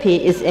radiotherapy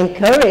is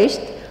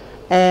encouraged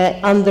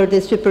under the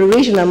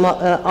supervision of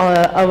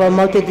a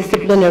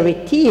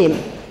multidisciplinary team.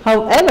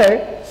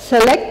 However,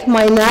 select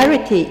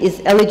minority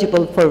is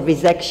eligible for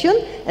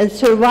resection, and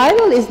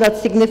survival is not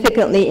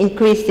significantly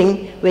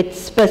increasing with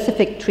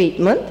specific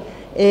treatment.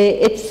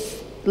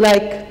 It's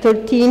like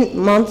 13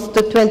 months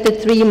to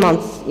 23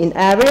 months in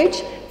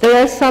average.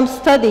 There are some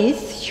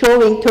studies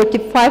showing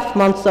 35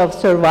 months of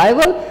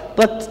survival,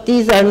 but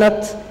these are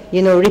not,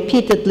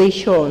 repeatedly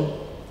shown.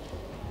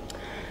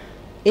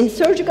 In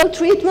surgical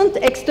treatment,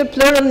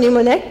 extrapleural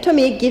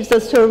pneumonectomy gives a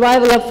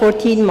survival of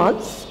 14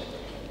 months.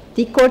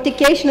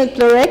 Decortication and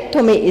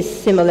pleurectomy is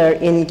similar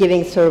in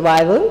giving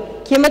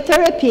survival.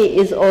 Chemotherapy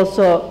is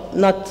also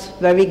not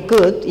very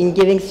good in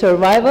giving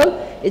survival.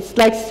 It's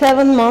like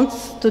 7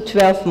 months to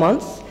 12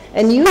 months,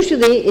 and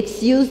usually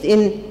it's used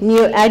in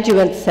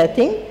neoadjuvant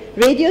setting.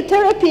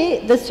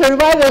 Radiotherapy, the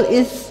survival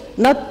is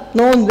not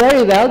known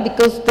very well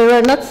because there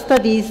are not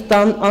studies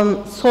done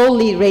on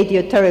solely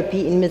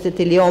radiotherapy in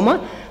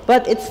mesothelioma,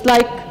 but it's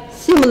like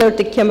similar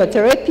to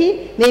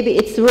chemotherapy, maybe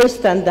it's worse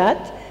than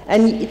that,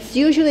 and it's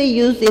usually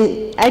used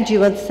in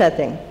adjuvant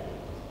setting.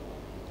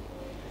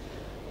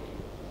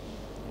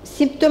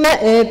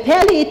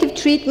 Palliative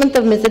treatment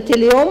of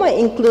mesothelioma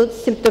includes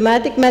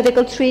symptomatic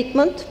medical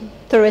treatment,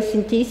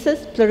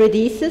 thoracentesis,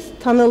 pleurodesis,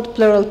 tunneled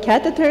pleural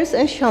catheters,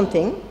 and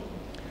shunting.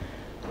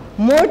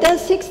 More than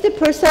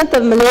 60%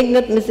 of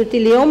malignant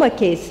mesothelioma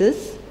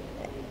cases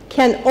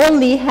can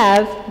only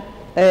have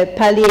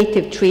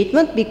palliative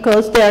treatment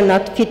because they are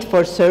not fit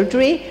for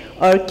surgery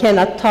or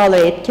cannot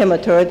tolerate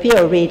chemotherapy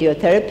or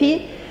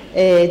radiotherapy.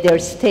 Their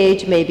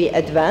stage may be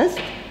advanced.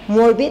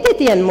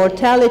 Morbidity and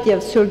mortality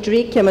of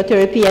surgery,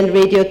 chemotherapy, and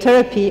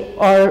radiotherapy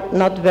are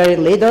not very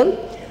little.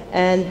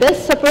 And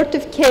best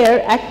supportive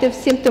care, active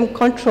symptom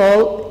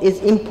control is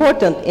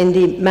important in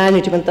the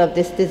management of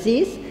this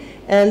disease.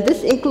 And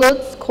this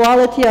includes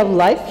quality of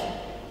life,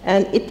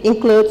 and it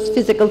includes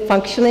physical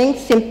functioning,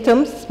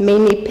 symptoms,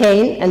 mainly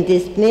pain and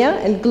dyspnea,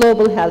 and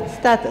global health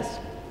status.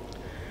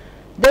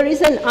 There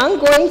is an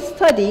ongoing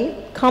study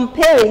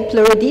comparing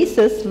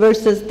pleurodesis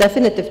versus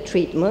definitive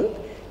treatment.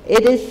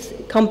 It is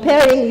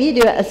comparing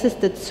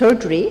video-assisted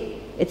surgery,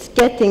 it's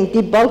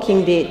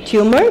debulking the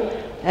tumor,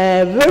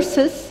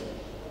 versus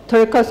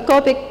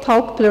thoracoscopic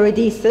talc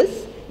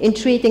pleurodesis in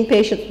treating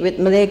patients with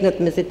malignant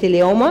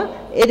mesothelioma.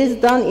 It is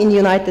done in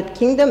United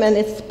Kingdom, and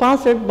it's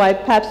sponsored by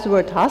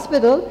Papsworth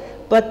Hospital,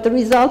 but the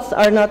results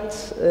are not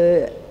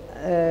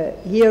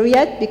here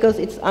yet because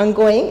it's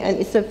ongoing and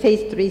it's a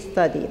phase 3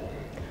 study.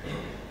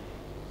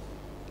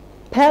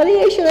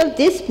 Palliation of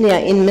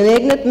dyspnea in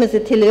malignant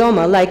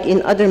mesothelioma, like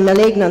in other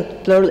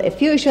malignant pleural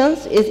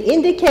effusions, is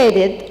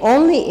indicated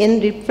only in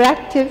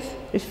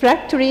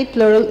refractory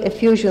pleural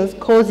effusions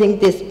causing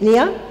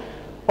dyspnea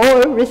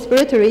or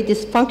respiratory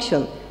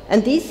dysfunction.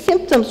 And these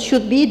symptoms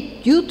should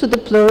be due to the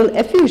pleural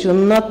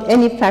effusion, not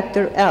any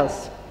factor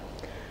else.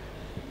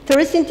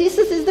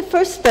 Thoracentesis is the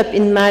first step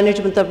in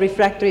management of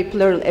refractory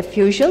pleural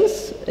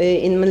effusions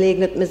in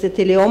malignant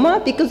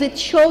mesothelioma because it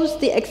shows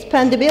the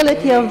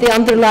expandability of the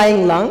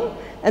underlying lung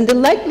and the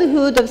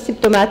likelihood of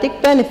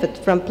symptomatic benefit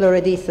from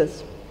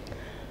pleurodesis.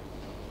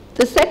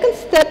 The second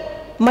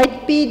step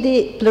might be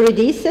the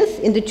pleurodesis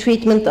in the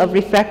treatment of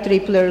refractory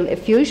pleural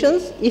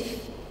effusions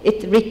if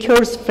It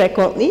recurs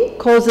frequently,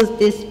 causes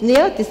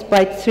dyspnea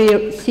despite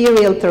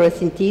serial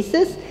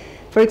thoracentesis.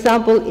 For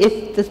example,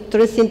 if the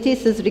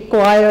thoracentesis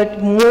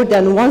required more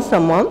than once a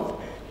month,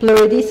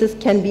 pleurodesis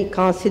can be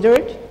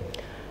considered.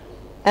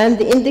 And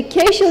the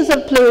indications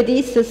of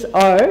pleurodesis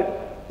are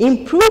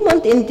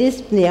improvement in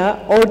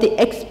dyspnea or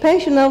the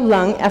expansion of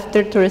lung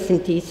after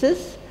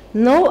thoracentesis,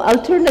 no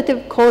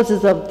alternative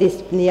causes of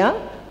dyspnea,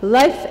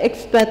 life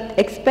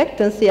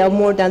expectancy of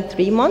more than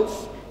 3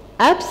 months,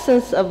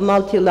 absence of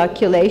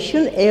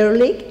multiloculation, air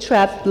leak,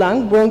 trapped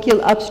lung, bronchial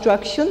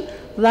obstruction,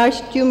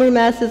 large tumor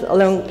masses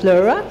along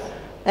pleura,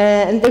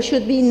 and there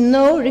should be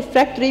no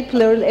refractory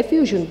pleural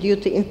effusion due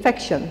to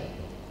infection.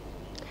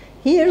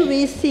 Here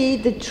we see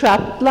the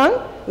trapped lung,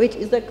 which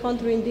is a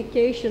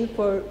contraindication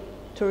for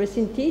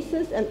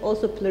thoracentesis and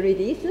also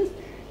pleurodesis.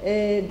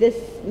 This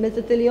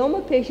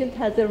mesothelioma patient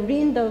has a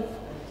rind of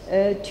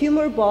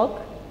tumor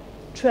bulk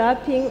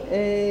trapping,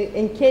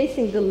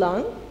 encasing the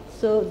lung,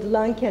 so the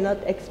lung cannot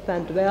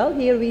expand well.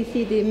 Here we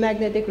see the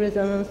magnetic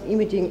resonance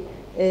imaging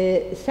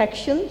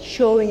section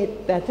showing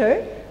it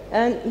better.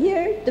 And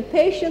here the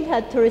patient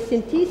had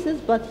thoracentesis,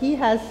 but he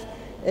has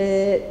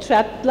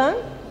trapped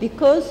lung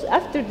because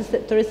after the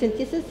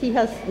thoracentesis he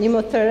has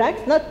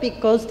pneumothorax, not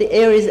because the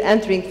air is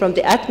entering from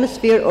the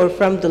atmosphere or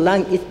from the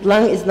lung.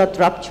 Lung is not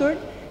ruptured.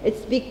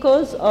 It's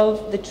because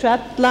of the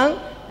trapped lung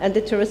and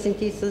the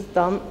thoracentesis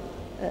done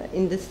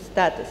in this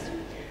status.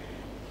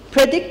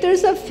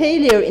 Predictors of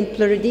failure in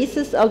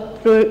pleurodesis are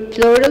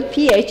pleural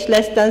pH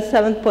less than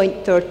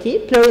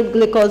 7.30, pleural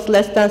glucose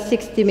less than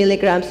 60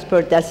 milligrams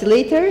per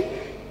deciliter.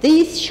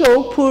 These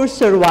show poor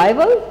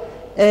survival,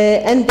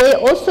 and they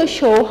also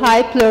show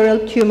high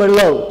pleural tumor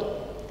load.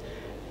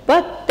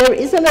 But there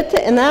is a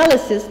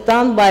meta-analysis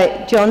done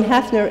by John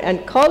Hafner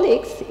and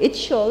colleagues. It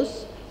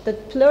shows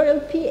that pleural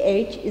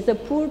pH is a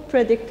poor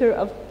predictor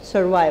of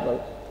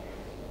survival.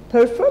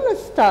 Performance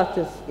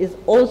status is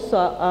also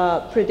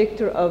a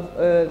predictor of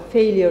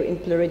failure in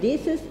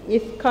pleurodesis.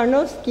 If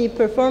Karnofsky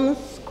performance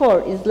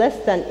score is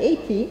less than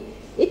 80,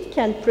 it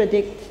can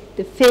predict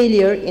the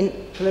failure in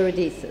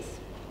pleurodesis.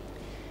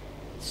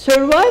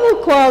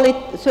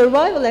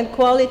 Survival and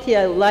quality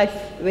of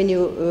life when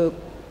you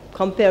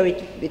compare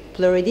it with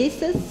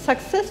pleurodesis.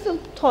 Successful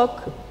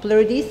TOC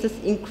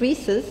pleurodesis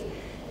increases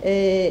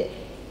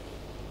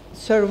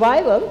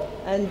survival,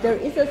 and there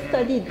is a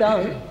study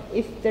done.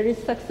 If there is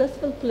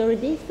successful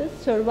pleurodesis,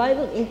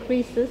 survival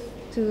increases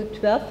to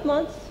 12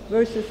 months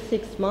versus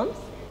 6 months,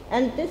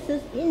 and this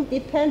is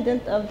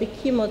independent of the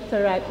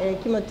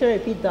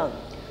chemotherapy done.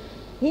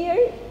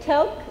 Here,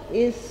 talc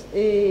is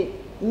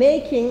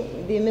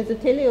making the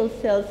mesothelial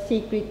cells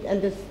secrete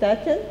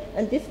endostatin,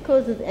 and this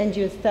causes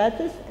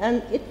angiostasis,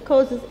 and it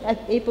causes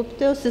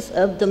apoptosis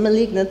of the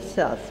malignant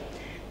cells.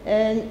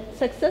 And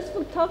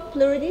successful TOC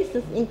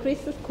pleurodesis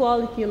increases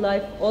quality of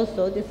life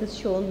also. This is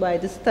shown by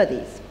the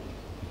studies.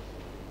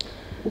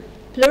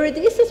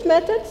 Pleurodesis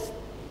methods,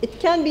 it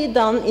can be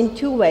done in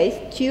 2 ways,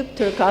 tube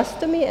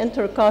thoracostomy and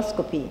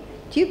thoracoscopy.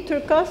 Tube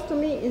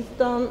thoracostomy is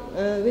done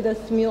with a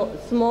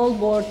small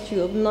bore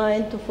tube,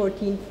 9 to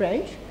 14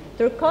 French.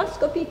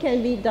 Thoracoscopy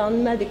can be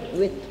done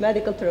with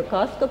medical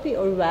thoracoscopy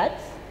or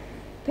VATS.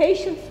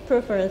 Patient's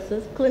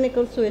preferences,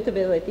 clinical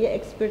suitability,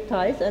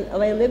 expertise, and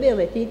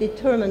availability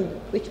determine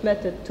which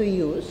method to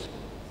use.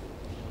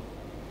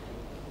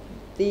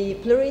 The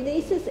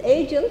pleurodesis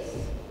agents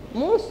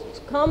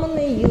most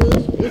commonly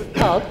used is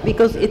talc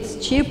because it's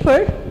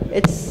cheaper,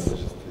 its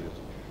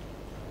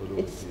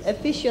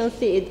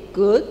efficiency is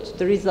good,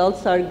 the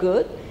results are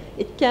good.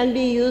 It can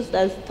be used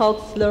as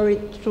talc slurry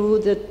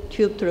through the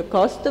tube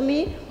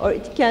thoracostomy, or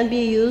it can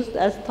be used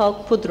as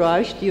talc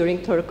poudrage during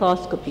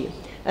thoracoscopy.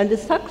 And the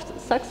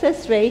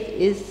success rate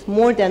is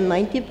more than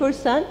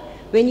 90%.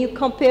 When you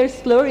compare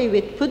slurry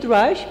with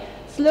poudrage,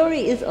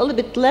 slurry is a little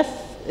bit less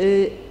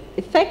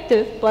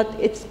effective, but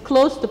it's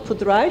close to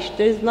poudrage.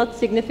 There is not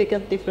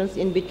significant difference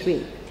in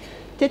between.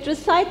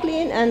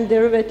 Tetracycline and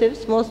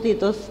derivatives, mostly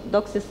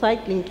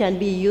doxycycline, can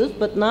be used,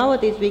 but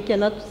nowadays we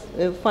cannot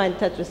find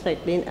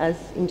tetracycline as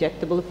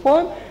injectable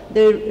form.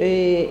 Their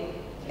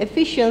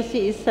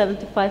efficiency is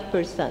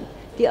 75%.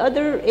 The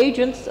other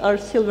agents are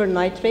silver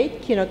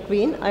nitrate,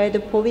 quinocrine,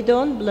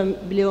 iodopovidone,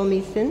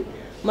 bleomycin,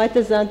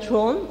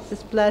 mitazantrone,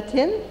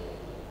 cisplatin,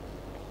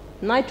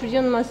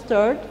 nitrogen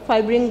mustard,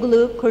 fibrin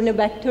glue,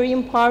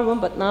 corynebacterium parvum,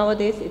 but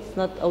nowadays it's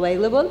not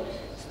available,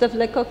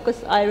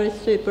 Staphylococcus aureus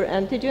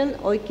superantigen,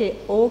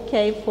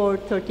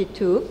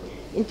 OK432,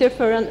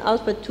 interferon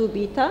alpha-2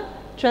 beta,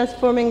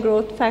 transforming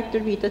growth factor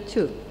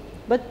beta-2.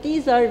 But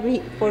these are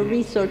for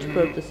research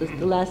purposes,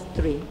 the last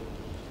 3.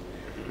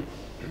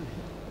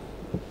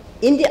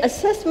 In the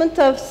assessment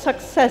of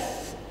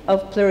success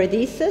of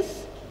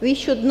pleurodesis, we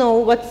should know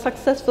what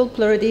successful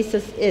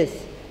pleurodesis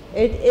is.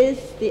 It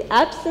is the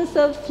absence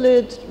of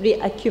fluid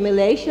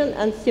reaccumulation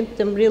and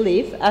symptom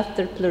relief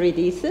after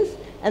pleurodesis,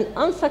 and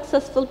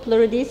unsuccessful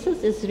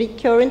pleurodesis is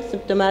recurrent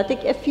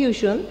symptomatic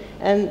effusion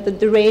and the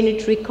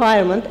drainage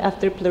requirement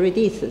after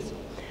pleurodesis.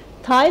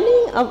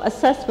 Timing of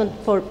assessment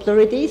for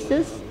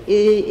pleurodesis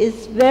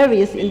is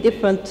various in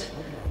different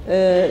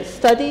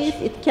studies,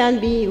 it can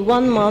be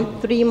 1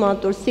 month, 3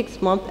 months, or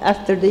 6 months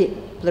after the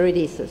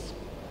pleurodesis.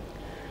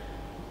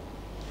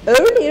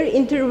 Earlier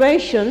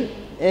intervention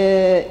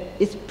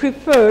is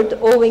preferred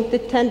owing to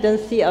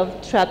tendency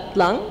of trapped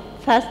lung,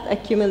 fast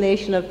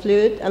accumulation of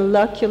fluid, and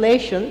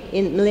loculation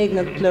in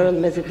malignant pleural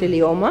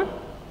mesothelioma.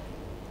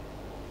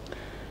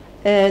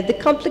 The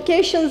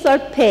complications are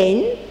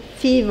pain,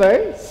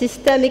 fever,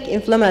 systemic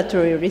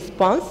inflammatory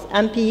response,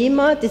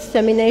 empyema,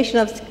 dissemination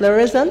of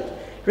sclerosant,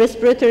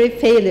 respiratory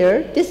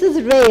failure. This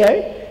is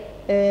rare.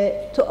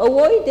 To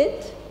avoid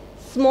it,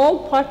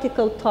 small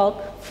particle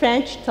talc,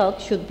 French talc,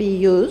 should be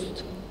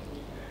used.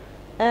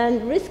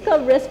 And risk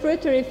of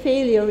respiratory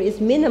failure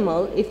is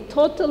minimal if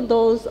total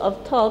dose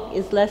of talc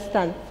is less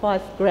than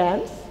 5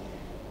 grams.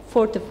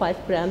 4 to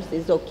 5 grams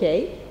is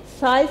okay.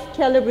 Size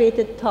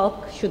calibrated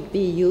talc should be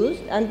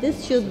used, and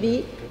this should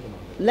be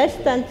less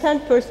than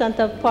 10%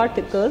 of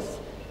particles,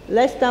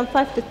 less than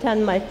 5 to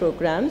 10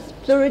 micrograms.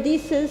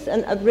 Pleurodesis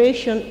and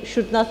abrasion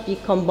should not be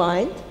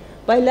combined.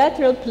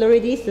 Bilateral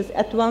pleurodesis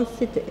at one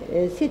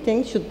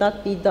sitting should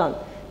not be done.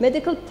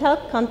 Medical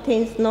talc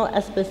contains no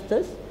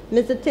asbestos.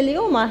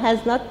 Mesothelioma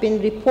has not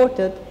been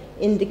reported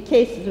in the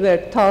cases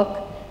where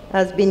talc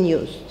has been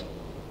used.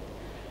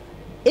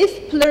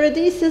 If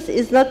pleurodesis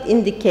is not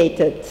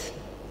indicated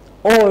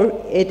or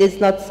it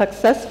is not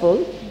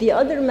successful, the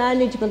other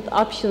management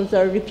options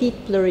are repeat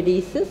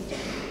pleurodesis,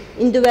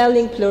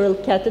 indwelling pleural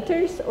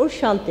catheters, or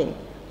shunting.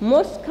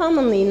 Most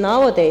commonly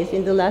nowadays,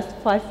 in the last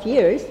 5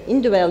 years,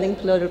 indwelling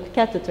pleural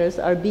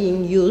catheters are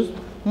being used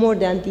more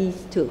than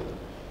these two.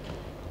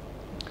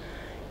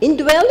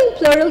 Indwelling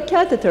pleural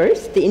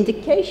catheters, the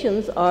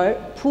indications are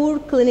poor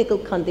clinical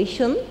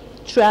condition,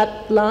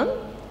 trapped lung.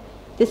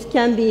 This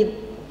can be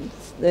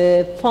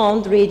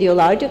found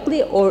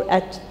radiologically or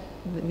at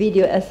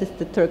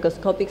video-assisted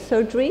thoracoscopic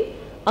surgery,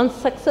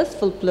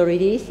 unsuccessful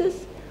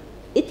pleurodesis.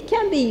 It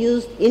can be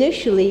used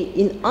initially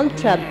in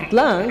untrapped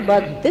lung,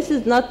 but this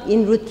is not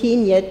in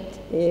routine yet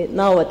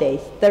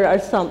nowadays. There are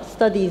some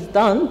studies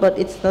done, but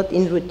it's not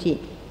in routine.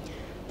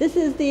 This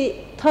is the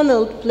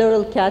tunneled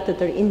pleural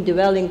catheter,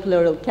 indwelling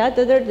pleural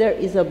catheter. There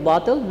is a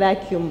bottle,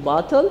 vacuum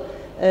bottle.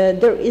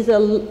 There is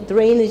a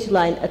drainage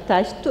line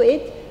attached to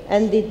it,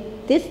 and the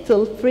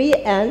distal free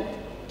end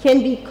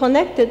can be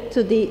connected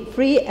to the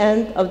free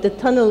end of the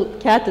tunnel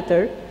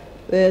catheter.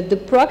 The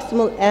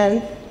proximal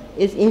end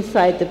is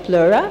inside the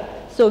pleura.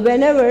 So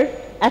whenever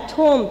at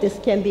home this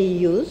can be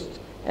used,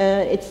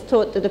 it's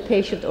taught to the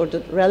patient or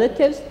the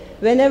relatives.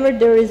 Whenever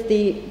there is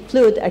the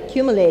fluid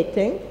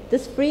accumulating,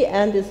 this free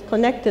end is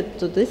connected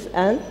to this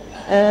end,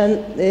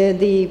 and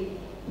the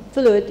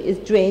fluid is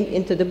drained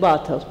into the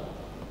bottle.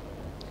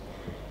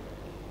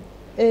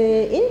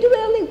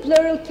 Indwelling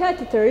pleural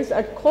catheters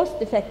are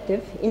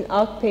cost-effective in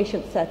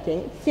outpatient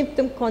setting.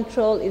 Symptom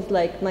control is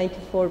like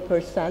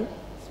 94%.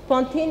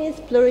 Spontaneous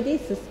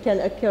pleurodesis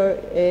can occur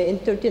in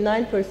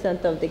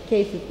 39% of the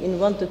cases in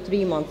 1 to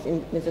 3 months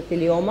in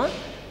mesothelioma.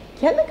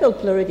 Chemical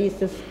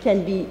pleurodesis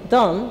can be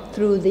done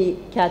through the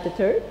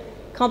catheter.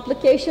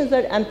 Complications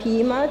are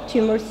empyema,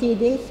 tumor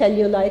seeding,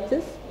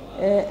 cellulitis,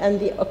 and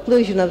the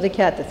occlusion of the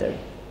catheter.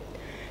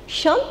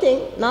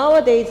 Shunting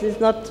nowadays is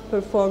not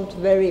performed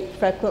very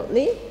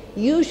frequently.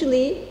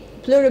 Usually,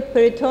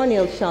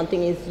 pleuroperitoneal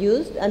shunting is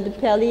used, and the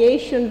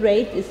palliation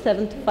rate is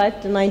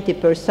 75 to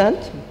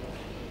 90%.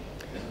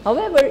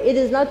 However, it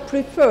is not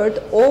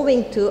preferred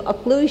owing to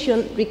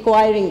occlusion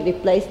requiring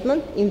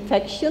replacement,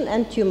 infection,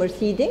 and tumor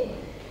seeding.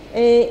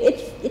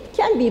 It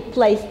can be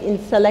placed in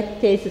select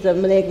cases of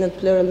malignant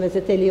pleural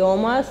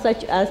mesothelioma,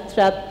 such as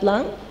trapped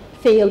lung,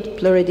 failed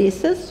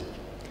pleurodesis.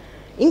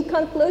 In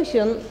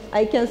conclusion,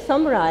 I can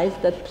summarize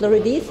that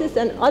pleurodesis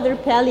and other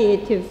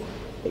palliative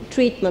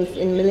treatments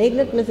in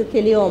malignant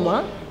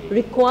mesothelioma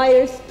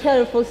requires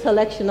careful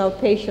selection of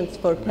patients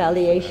for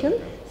palliation,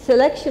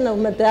 selection of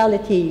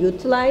modality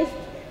utilized,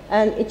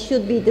 and it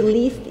should be the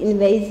least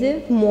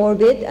invasive,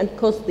 morbid, and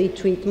costly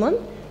treatment.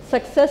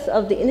 Success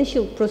of the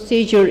initial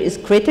procedure is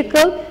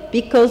critical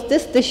because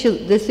this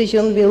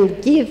decision will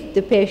give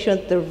the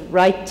patient the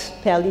right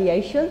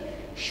palliation.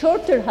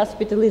 Shorter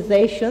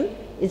hospitalization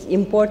is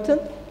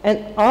important, and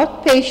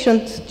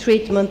outpatient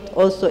treatment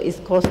also is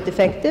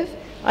cost-effective.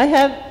 I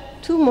have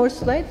 2 more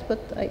slides, but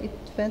it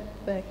went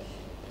back.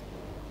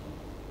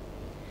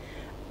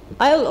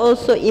 I'll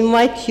also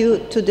invite you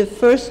to the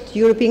first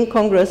European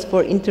Congress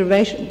for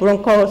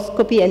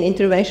Bronchoscopy and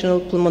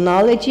Interventional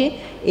Pulmonology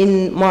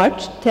in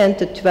March 10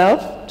 to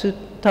 12,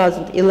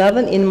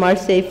 2011 in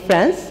Marseille,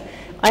 France.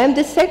 I am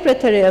the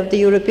secretary of the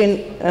European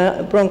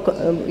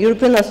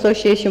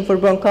Association for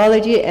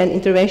Bronchology and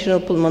Interventional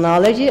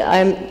Pulmonology. I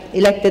am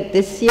elected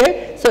this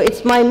year, so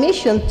it's my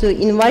mission to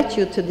invite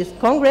you to this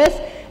Congress,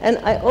 and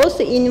I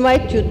also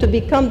invite you to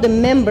become the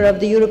member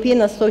of the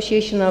European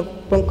Association of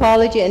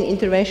Bronchology and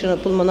Interventional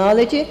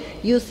Pulmonology.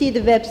 You see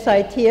the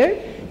website here.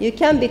 You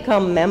can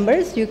become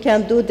members. You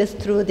can do this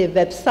through the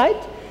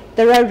website.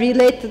 There are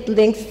related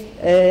links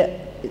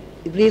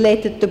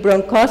related to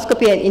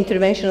bronchoscopy and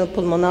interventional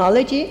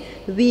pulmonology.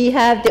 We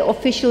have the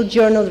official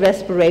journal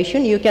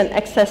Respiration. You can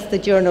access the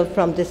journal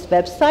from this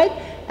website.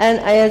 And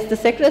as the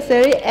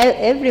secretary,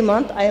 every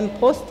month I am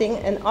posting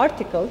an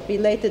article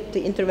related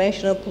to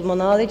interventional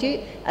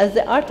pulmonology as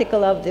the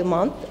article of the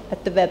month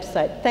at the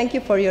website. Thank you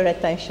for your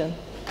attention.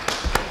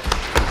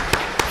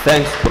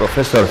 Thanks,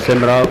 Professor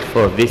Semra,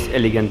 for this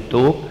elegant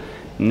talk.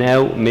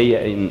 Now,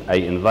 may I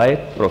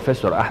invite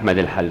Professor Ahmed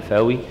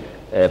Al-Halfawi,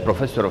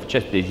 Professor of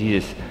Chest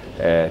Diseases,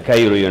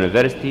 Cairo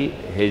University.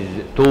 His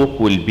talk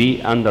will be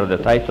under the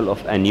title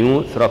of A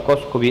New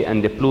Thoracoscopy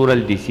and the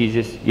Pleural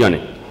Diseases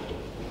Unit.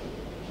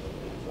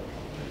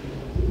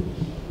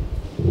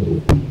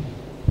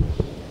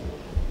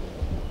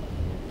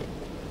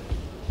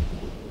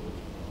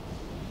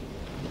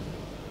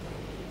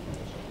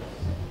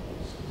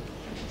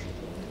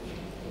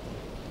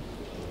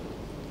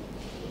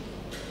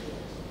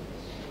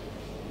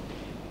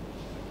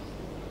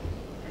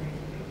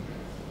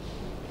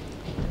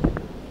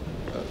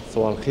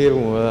 صباح الخير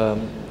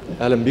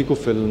واهلا بيكم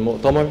في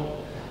المؤتمر.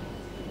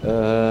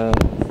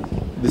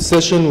 This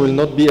session will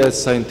not be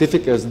as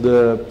scientific as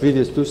the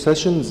previous two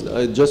sessions.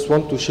 I just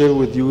want to share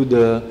with you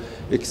the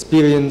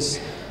experience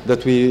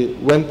that we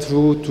went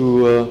through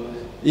to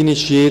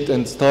initiate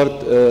and start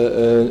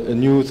a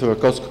new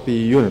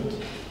thoracoscopy unit.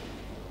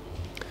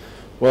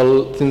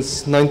 Well,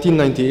 since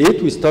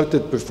 1998 we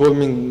started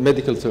performing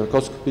medical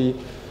thoracoscopy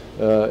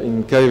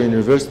in Cairo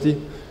University.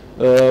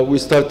 We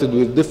started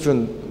with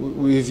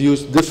we've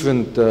used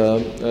different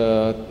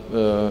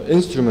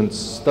instruments,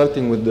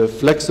 starting with the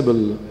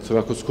flexible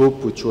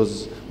thoracoscope,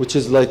 which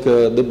is like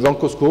the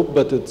bronchoscope,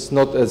 but it's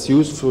not as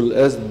useful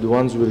as the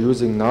ones we're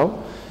using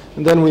now.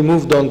 And then we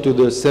moved on to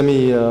the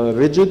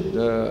semi-rigid.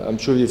 I'm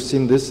sure you've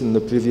seen this in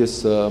the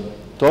previous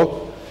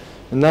talk.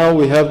 And now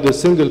we have the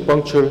single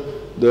puncture,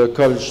 the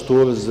Karl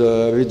Storz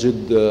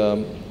rigid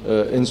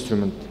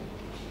instrument.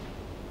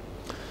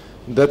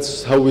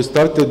 That's how we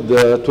started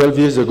 12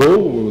 years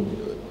ago.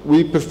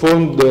 We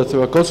performed the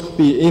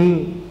thoracoscopy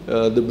in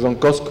the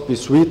bronchoscopy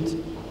suite.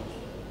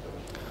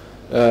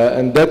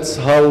 And that's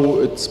how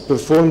it's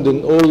performed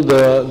in all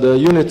the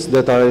units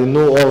that I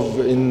know of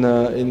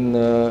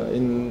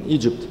in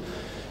Egypt.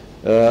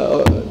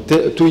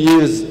 2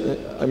 years,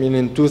 I mean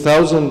in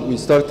 2000, we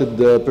started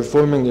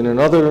performing in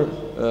another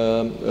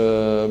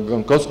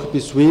bronchoscopy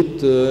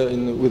suite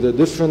with a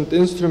different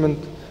instrument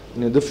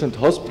in a different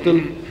hospital.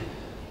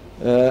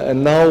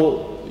 And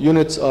now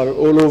units are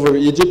all over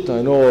Egypt.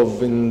 I know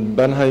of in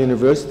Banha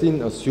University,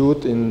 in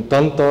Asyut, in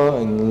Tanta,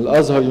 in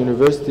Al-Azhar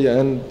University,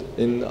 and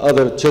in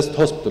other chest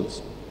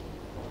hospitals.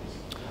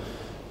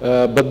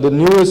 But the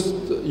newest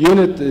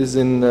unit is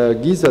in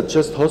Giza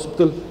Chest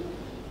Hospital,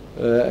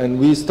 and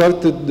we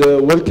started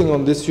working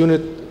on this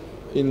unit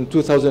in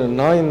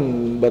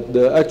 2009, but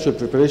the actual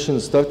preparation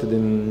started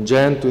in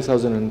Jan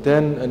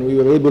 2010, and we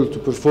were able to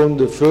perform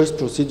the first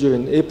procedure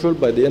in April,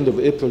 by the end of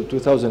April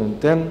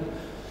 2010.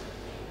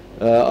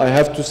 I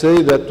have to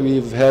say that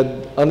we've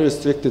had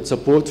unrestricted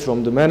support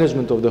from the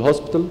management of the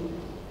hospital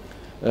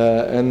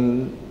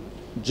and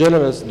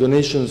generous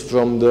donations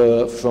from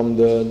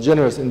the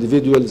generous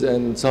individuals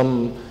and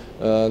some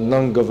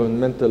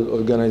non-governmental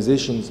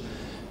organizations.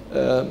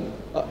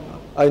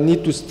 I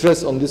need to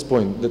stress on this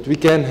point that we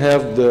can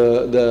have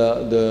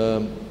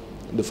the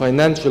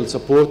financial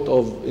support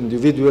of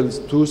individuals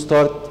to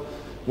start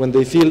when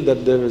they feel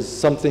that there is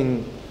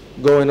something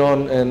going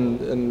on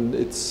and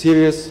it's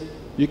serious.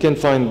 You can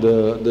find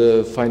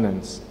the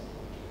finance.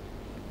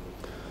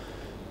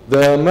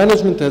 The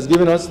management has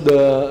given us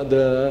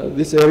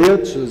this area,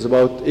 which is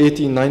about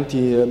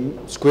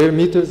 80-90 square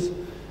meters.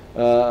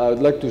 I would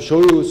like to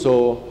show you.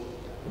 So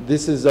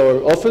this is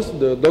our office,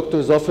 the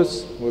doctor's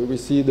office, where we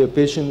see the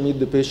patient, meet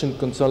the patient,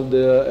 consult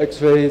the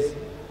x-rays.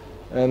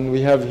 And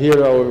we have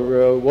here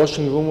our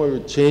washing room where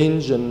we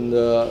change and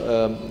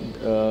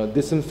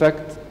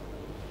disinfect.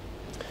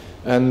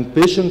 And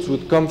patients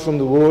would come from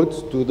the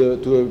wards to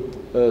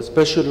a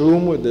special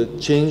room where they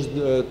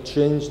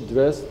changed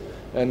dress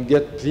and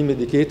get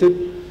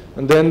pre-medicated,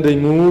 and then they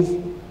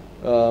move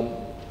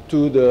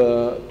to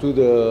the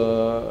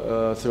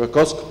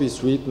thoracoscopy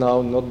suite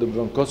now, not the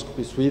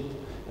bronchoscopy suite,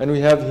 and we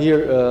have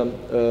here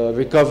a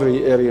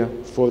recovery area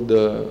for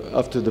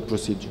after the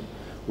procedure.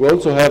 We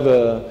also have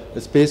a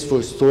space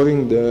for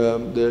storing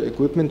the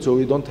equipment, so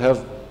we don't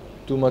have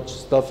too much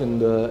stuff in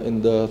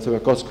the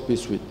thoracoscopy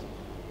suite.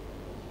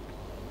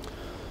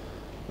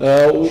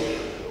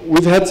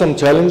 We've had some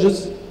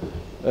challenges.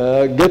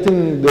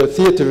 Getting the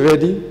theater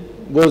ready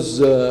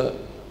was,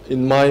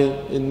 in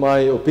my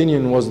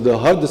opinion, was the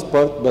hardest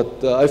part,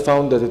 but I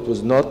found that it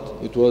was not.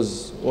 It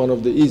was one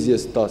of the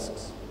easiest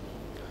tasks.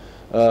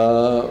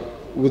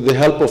 With the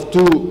help of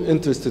two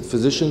interested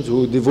physicians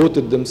who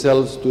devoted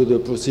themselves to the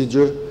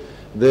procedure,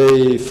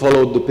 they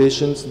followed the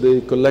patients,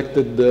 they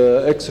collected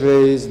the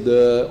x-rays,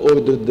 they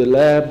ordered the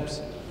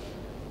labs,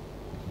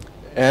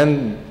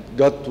 and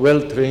got well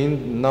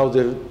trained. Now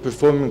they're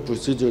performing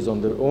procedures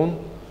on their own.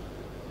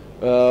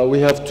 We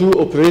have two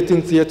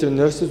operating theater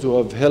nurses who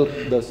have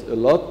helped us a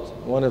lot.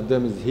 One of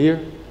them is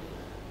here.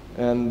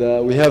 And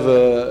we have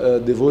a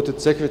devoted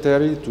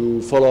secretary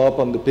to follow up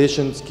on the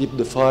patients, keep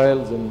the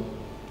files,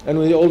 and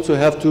we also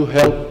have to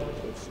help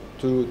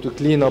to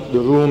clean up the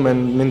room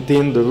and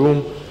maintain the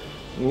room,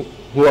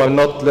 who are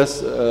not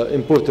less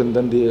important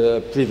than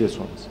the previous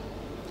ones.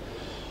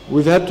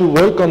 We've had to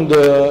work on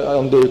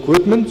the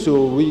equipment,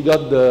 so we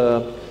got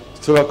the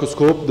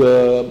thoracoscope,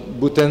 the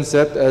Bhutan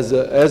set, as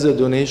a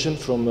donation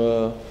from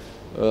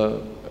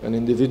an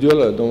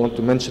individual. I don't want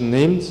to mention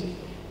names.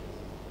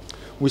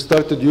 We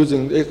started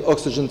using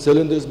oxygen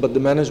cylinders, but the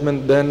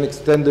management then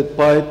extended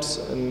pipes,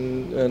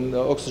 and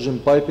oxygen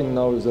piping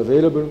now is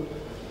available.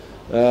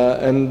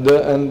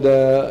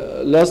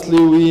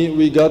 Lastly,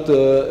 we got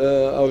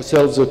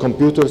ourselves a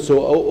computer, so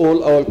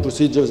all our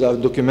procedures are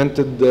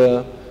documented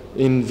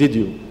in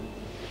video.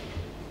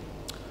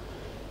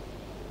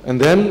 And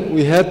then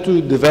we had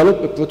to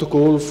develop a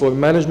protocol for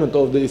management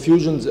of the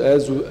effusions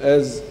as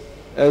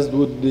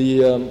would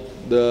the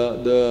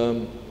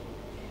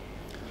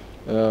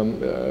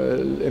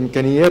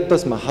إمكانيات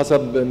تسمح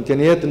حسب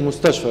إمكانيات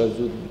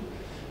المستشفى.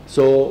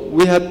 So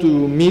we had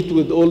to meet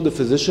with all the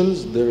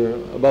physicians. There are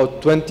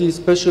about 20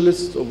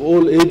 specialists of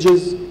all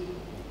ages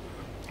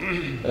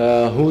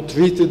who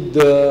treated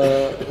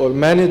or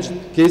managed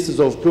cases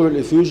of pleural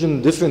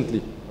effusion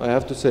differently, I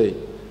have to say.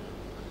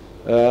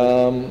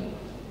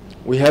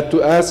 We had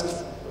to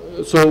ask,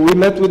 so we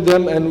met with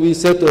them and we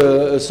set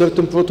a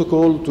certain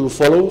protocol to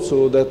follow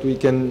so that we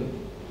can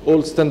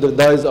all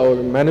standardize our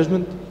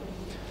management.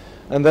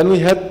 And then we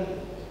had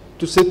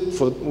to sit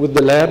with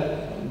the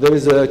lab. There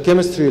is a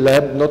chemistry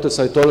lab, not a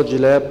cytology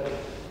lab.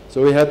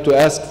 So we had to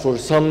ask for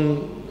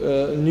some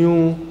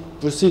new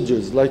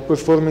procedures, like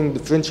performing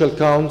differential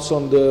counts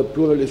on the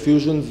pleural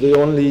effusions. They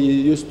only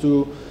used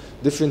to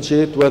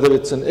differentiate whether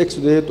it's an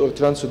exudate or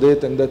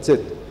transudate, and that's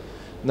it.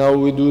 Now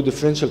we do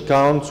differential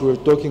counts. We're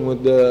talking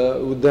with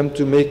them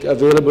to make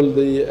available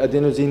the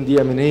adenosine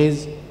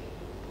deaminase,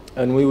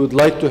 and we would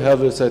like to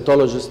have a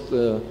cytologist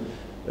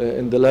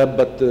in the lab,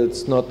 but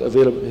it's not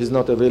available. He's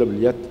not available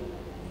yet.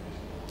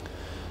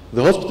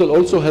 The hospital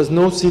also has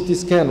no CT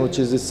scan, which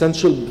is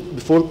essential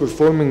before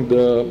performing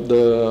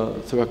the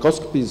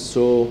thoracoscopies.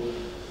 So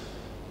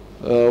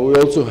we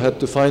also had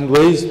to find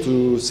ways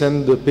to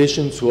send the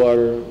patients who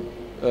are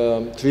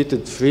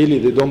treated freely.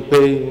 They don't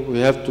pay. We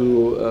have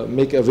to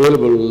make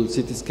available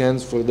CT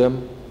scans for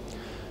them.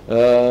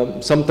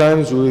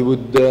 Sometimes we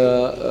would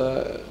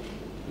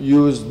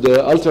use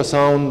the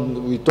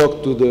ultrasound. We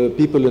talked to the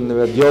people in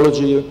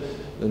radiology,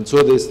 and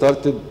so they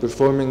started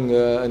performing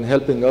and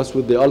helping us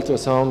with the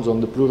ultrasounds on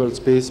the pleural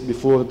space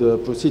before the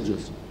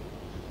procedures.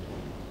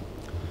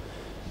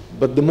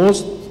 But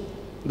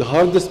the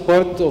hardest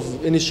part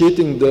of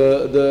initiating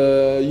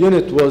the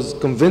unit was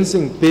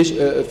convincing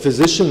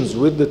physicians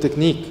with the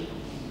technique.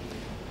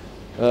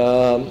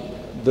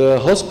 The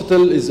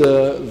hospital is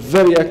a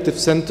very active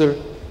center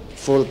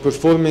for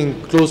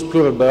performing closed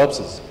pleural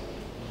biopsies.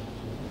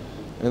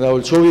 And I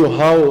will show you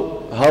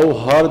how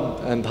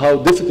hard and how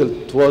difficult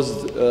it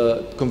was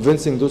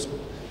convincing those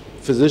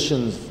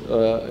physicians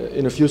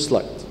in a few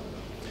slides.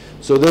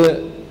 So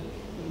the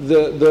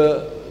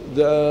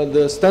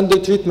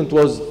standard treatment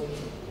was,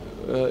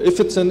 if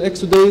it's an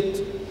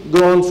exudate,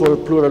 go on for a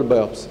pleural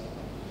biopsy.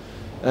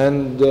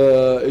 And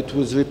it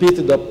was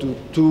repeated up to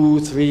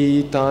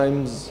 2-3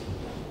 times,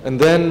 and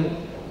then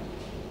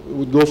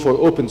we'd go for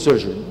open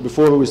surgery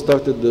before we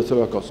started the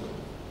thoracoscopy.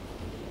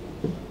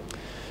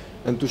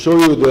 And to show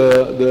you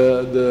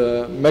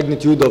the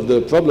magnitude of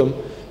the problem,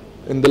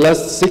 in the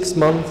last 6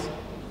 months,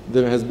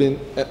 there has been,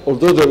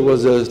 although there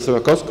was a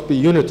thoracoscopy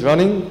unit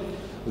running,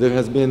 there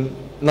has been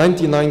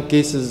 99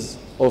 cases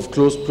of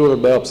closed pleural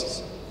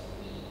biopsies,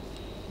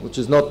 which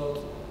is not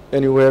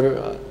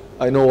anywhere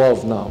I know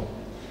of now.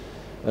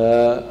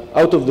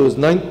 Out of those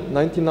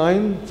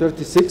 99,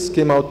 36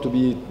 came out to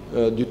be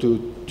due to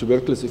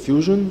tuberculous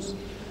effusions,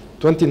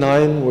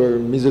 29 were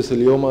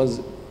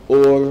mesotheliomas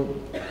or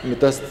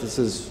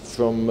metastasis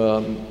from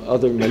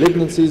other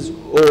malignancies,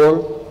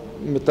 or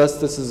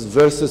metastasis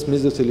versus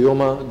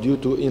mesothelioma due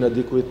to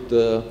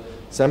inadequate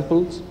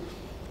samples,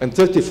 and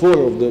 34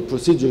 of the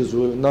procedures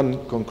were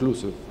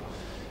non-conclusive.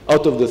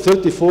 Out of the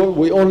 34,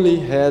 we only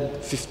had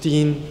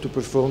 15 to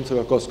perform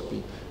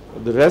thoracoscopy.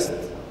 The rest,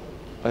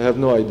 I have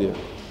no idea.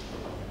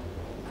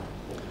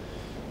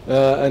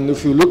 And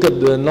if you look at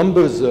the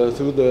numbers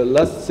through the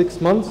last 6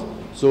 months,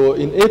 so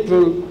in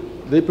April,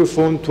 they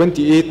performed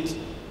 28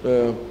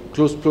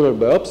 closed pleural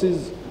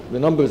biopsies. The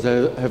numbers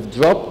have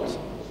dropped.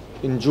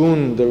 In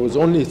June, there was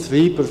only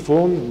 3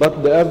 performed,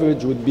 but the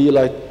average would be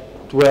like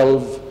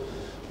 12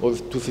 or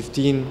to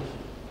 15,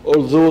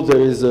 although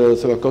there is a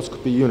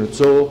thoracoscopy unit.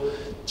 So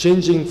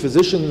changing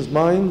physicians'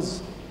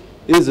 minds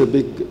is a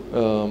big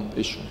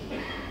issue.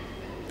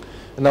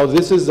 And now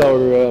this is our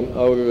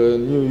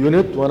new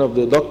unit, one of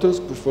the doctors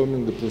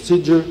performing the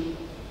procedure.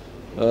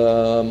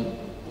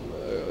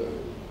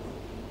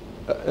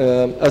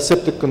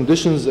 Aseptic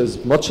conditions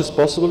as much as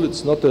possible.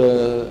 It's not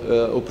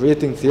an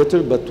operating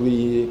theater, but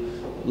we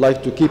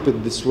like to keep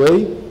it this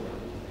way.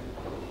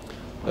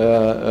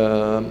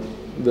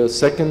 the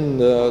second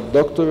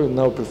doctor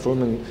now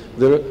performing.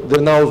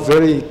 They're now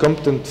very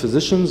competent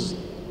physicians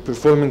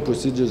performing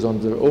procedures on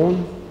their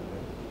own.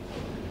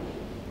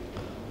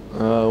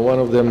 One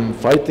of them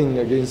fighting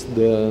against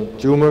the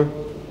tumor.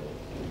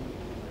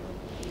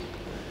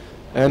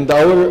 And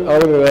our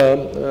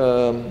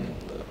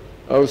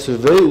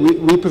survey,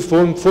 we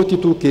performed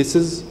 42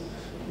 cases.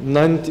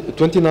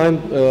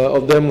 29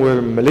 of them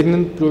were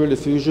malignant pleural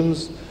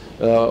effusions,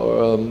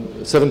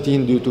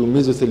 17 due to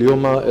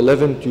mesothelioma,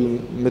 11 to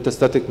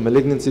metastatic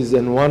malignancies,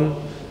 and 1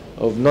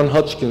 of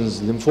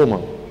non-Hodgkin's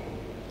lymphoma.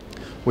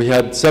 We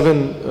had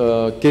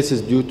 7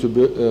 cases due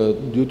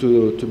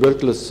to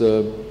tuberculous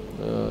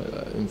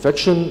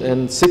infection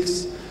and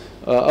 6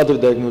 other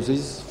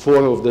diagnoses.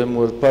 4 of them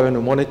were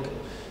parapneumonic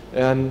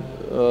and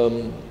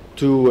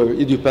 2 were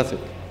idiopathic.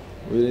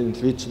 We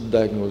didn't reach the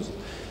diagnosis.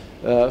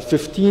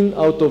 15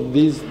 out of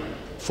these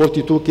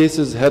 42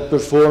 cases had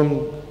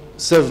performed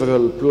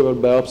several pleural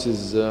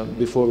biopsies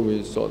before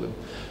we saw them.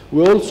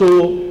 We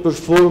also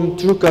performed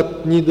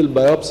true-cut needle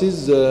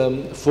biopsies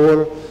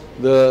for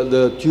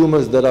the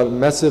tumors that are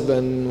massive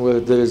and where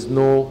there is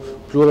no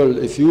pleural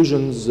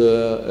effusion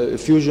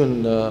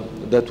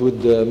that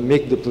would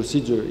make the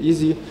procedure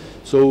easy.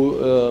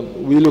 So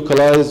we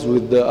localized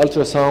with the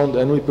ultrasound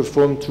and we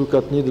performed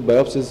true-cut needle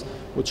biopsies,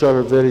 which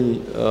are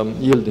very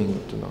yielding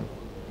to now.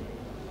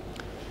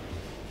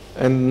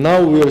 And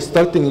now we are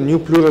starting a new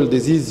pleural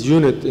disease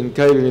unit in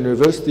Cairo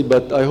University,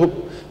 but I hope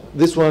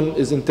this one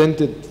is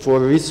intended for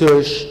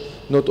research,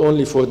 not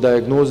only for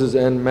diagnosis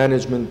and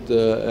management,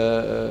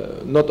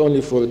 not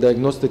only for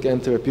diagnostic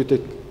and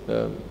therapeutic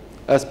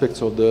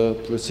aspects of the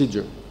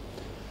procedure.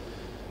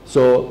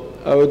 So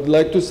I would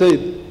like to say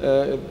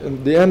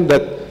in the end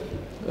that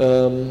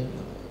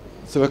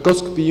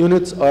thoracoscopy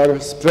units are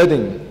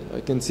spreading. I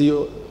can see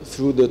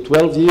through the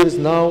 12 years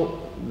now,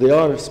 they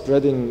are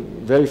spreading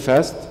very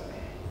fast.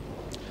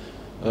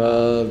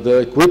 The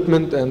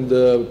equipment and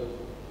the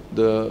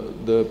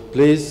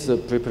place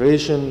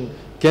preparation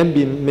can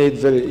be made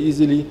very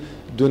easily.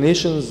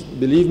 Donations,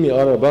 believe me,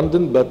 are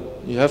abundant, but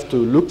you have to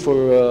look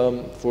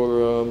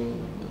for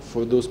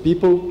those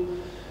people.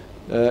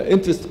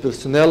 Interested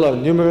personnel are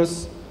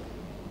numerous,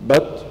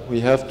 but we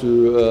have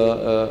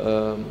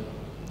to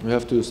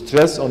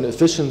stress on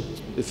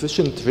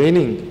efficient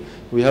training.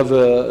 We have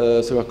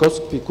a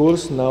thoracoscopy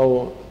course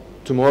now,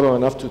 tomorrow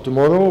and after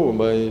tomorrow,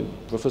 by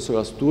Professor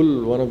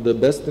Astul, one of the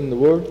best in the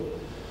world.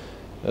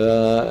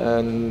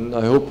 And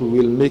I hope we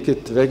will make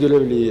it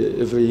regularly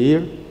every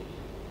year.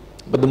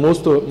 But the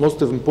most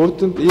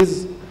important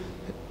is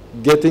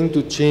getting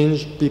to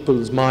change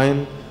people's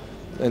mind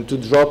and to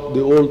drop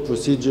the old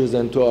procedures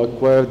and to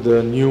acquire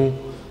the new,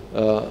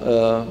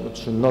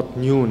 which are not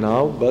new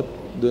now, but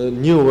the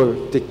newer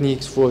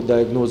techniques for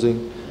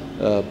diagnosing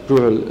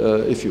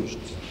pleural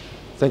effusions.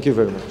 Thank you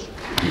very much.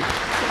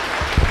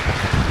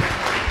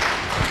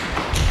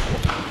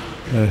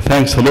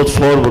 Thanks a lot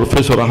for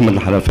Professor Ahmed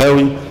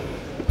Al-Halafawi.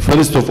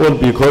 First of all,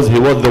 because he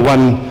was the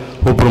one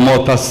who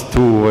promoted us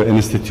to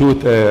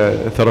institute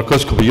a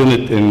thoracoscopy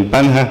unit in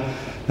Banha,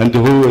 and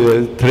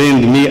who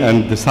trained me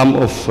and some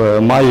of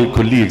my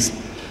colleagues.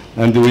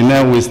 And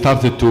we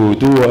started to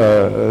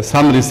do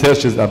some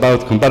researches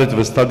about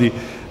comparative study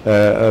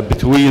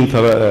between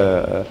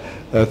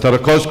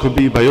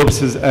thoracoscopy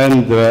biopsies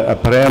and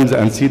params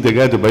and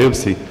C-Degado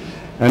biopsy.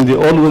 And they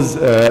always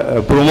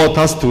promote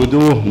us to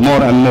do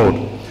more and more.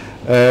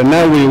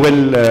 Now we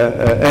will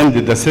end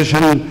the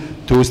session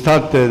to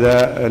start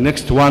the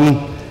next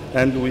one,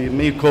 and we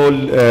may call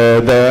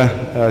the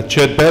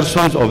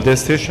chairpersons of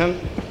this session.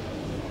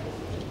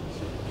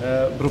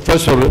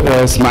 Professor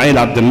Ismail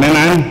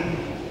Abdelmenam,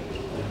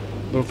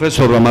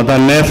 Professor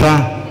Ramadan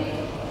Nafa,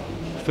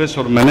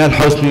 Professor Manal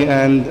Hosni,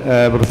 and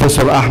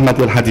Professor Ahmed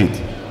Al Hadid.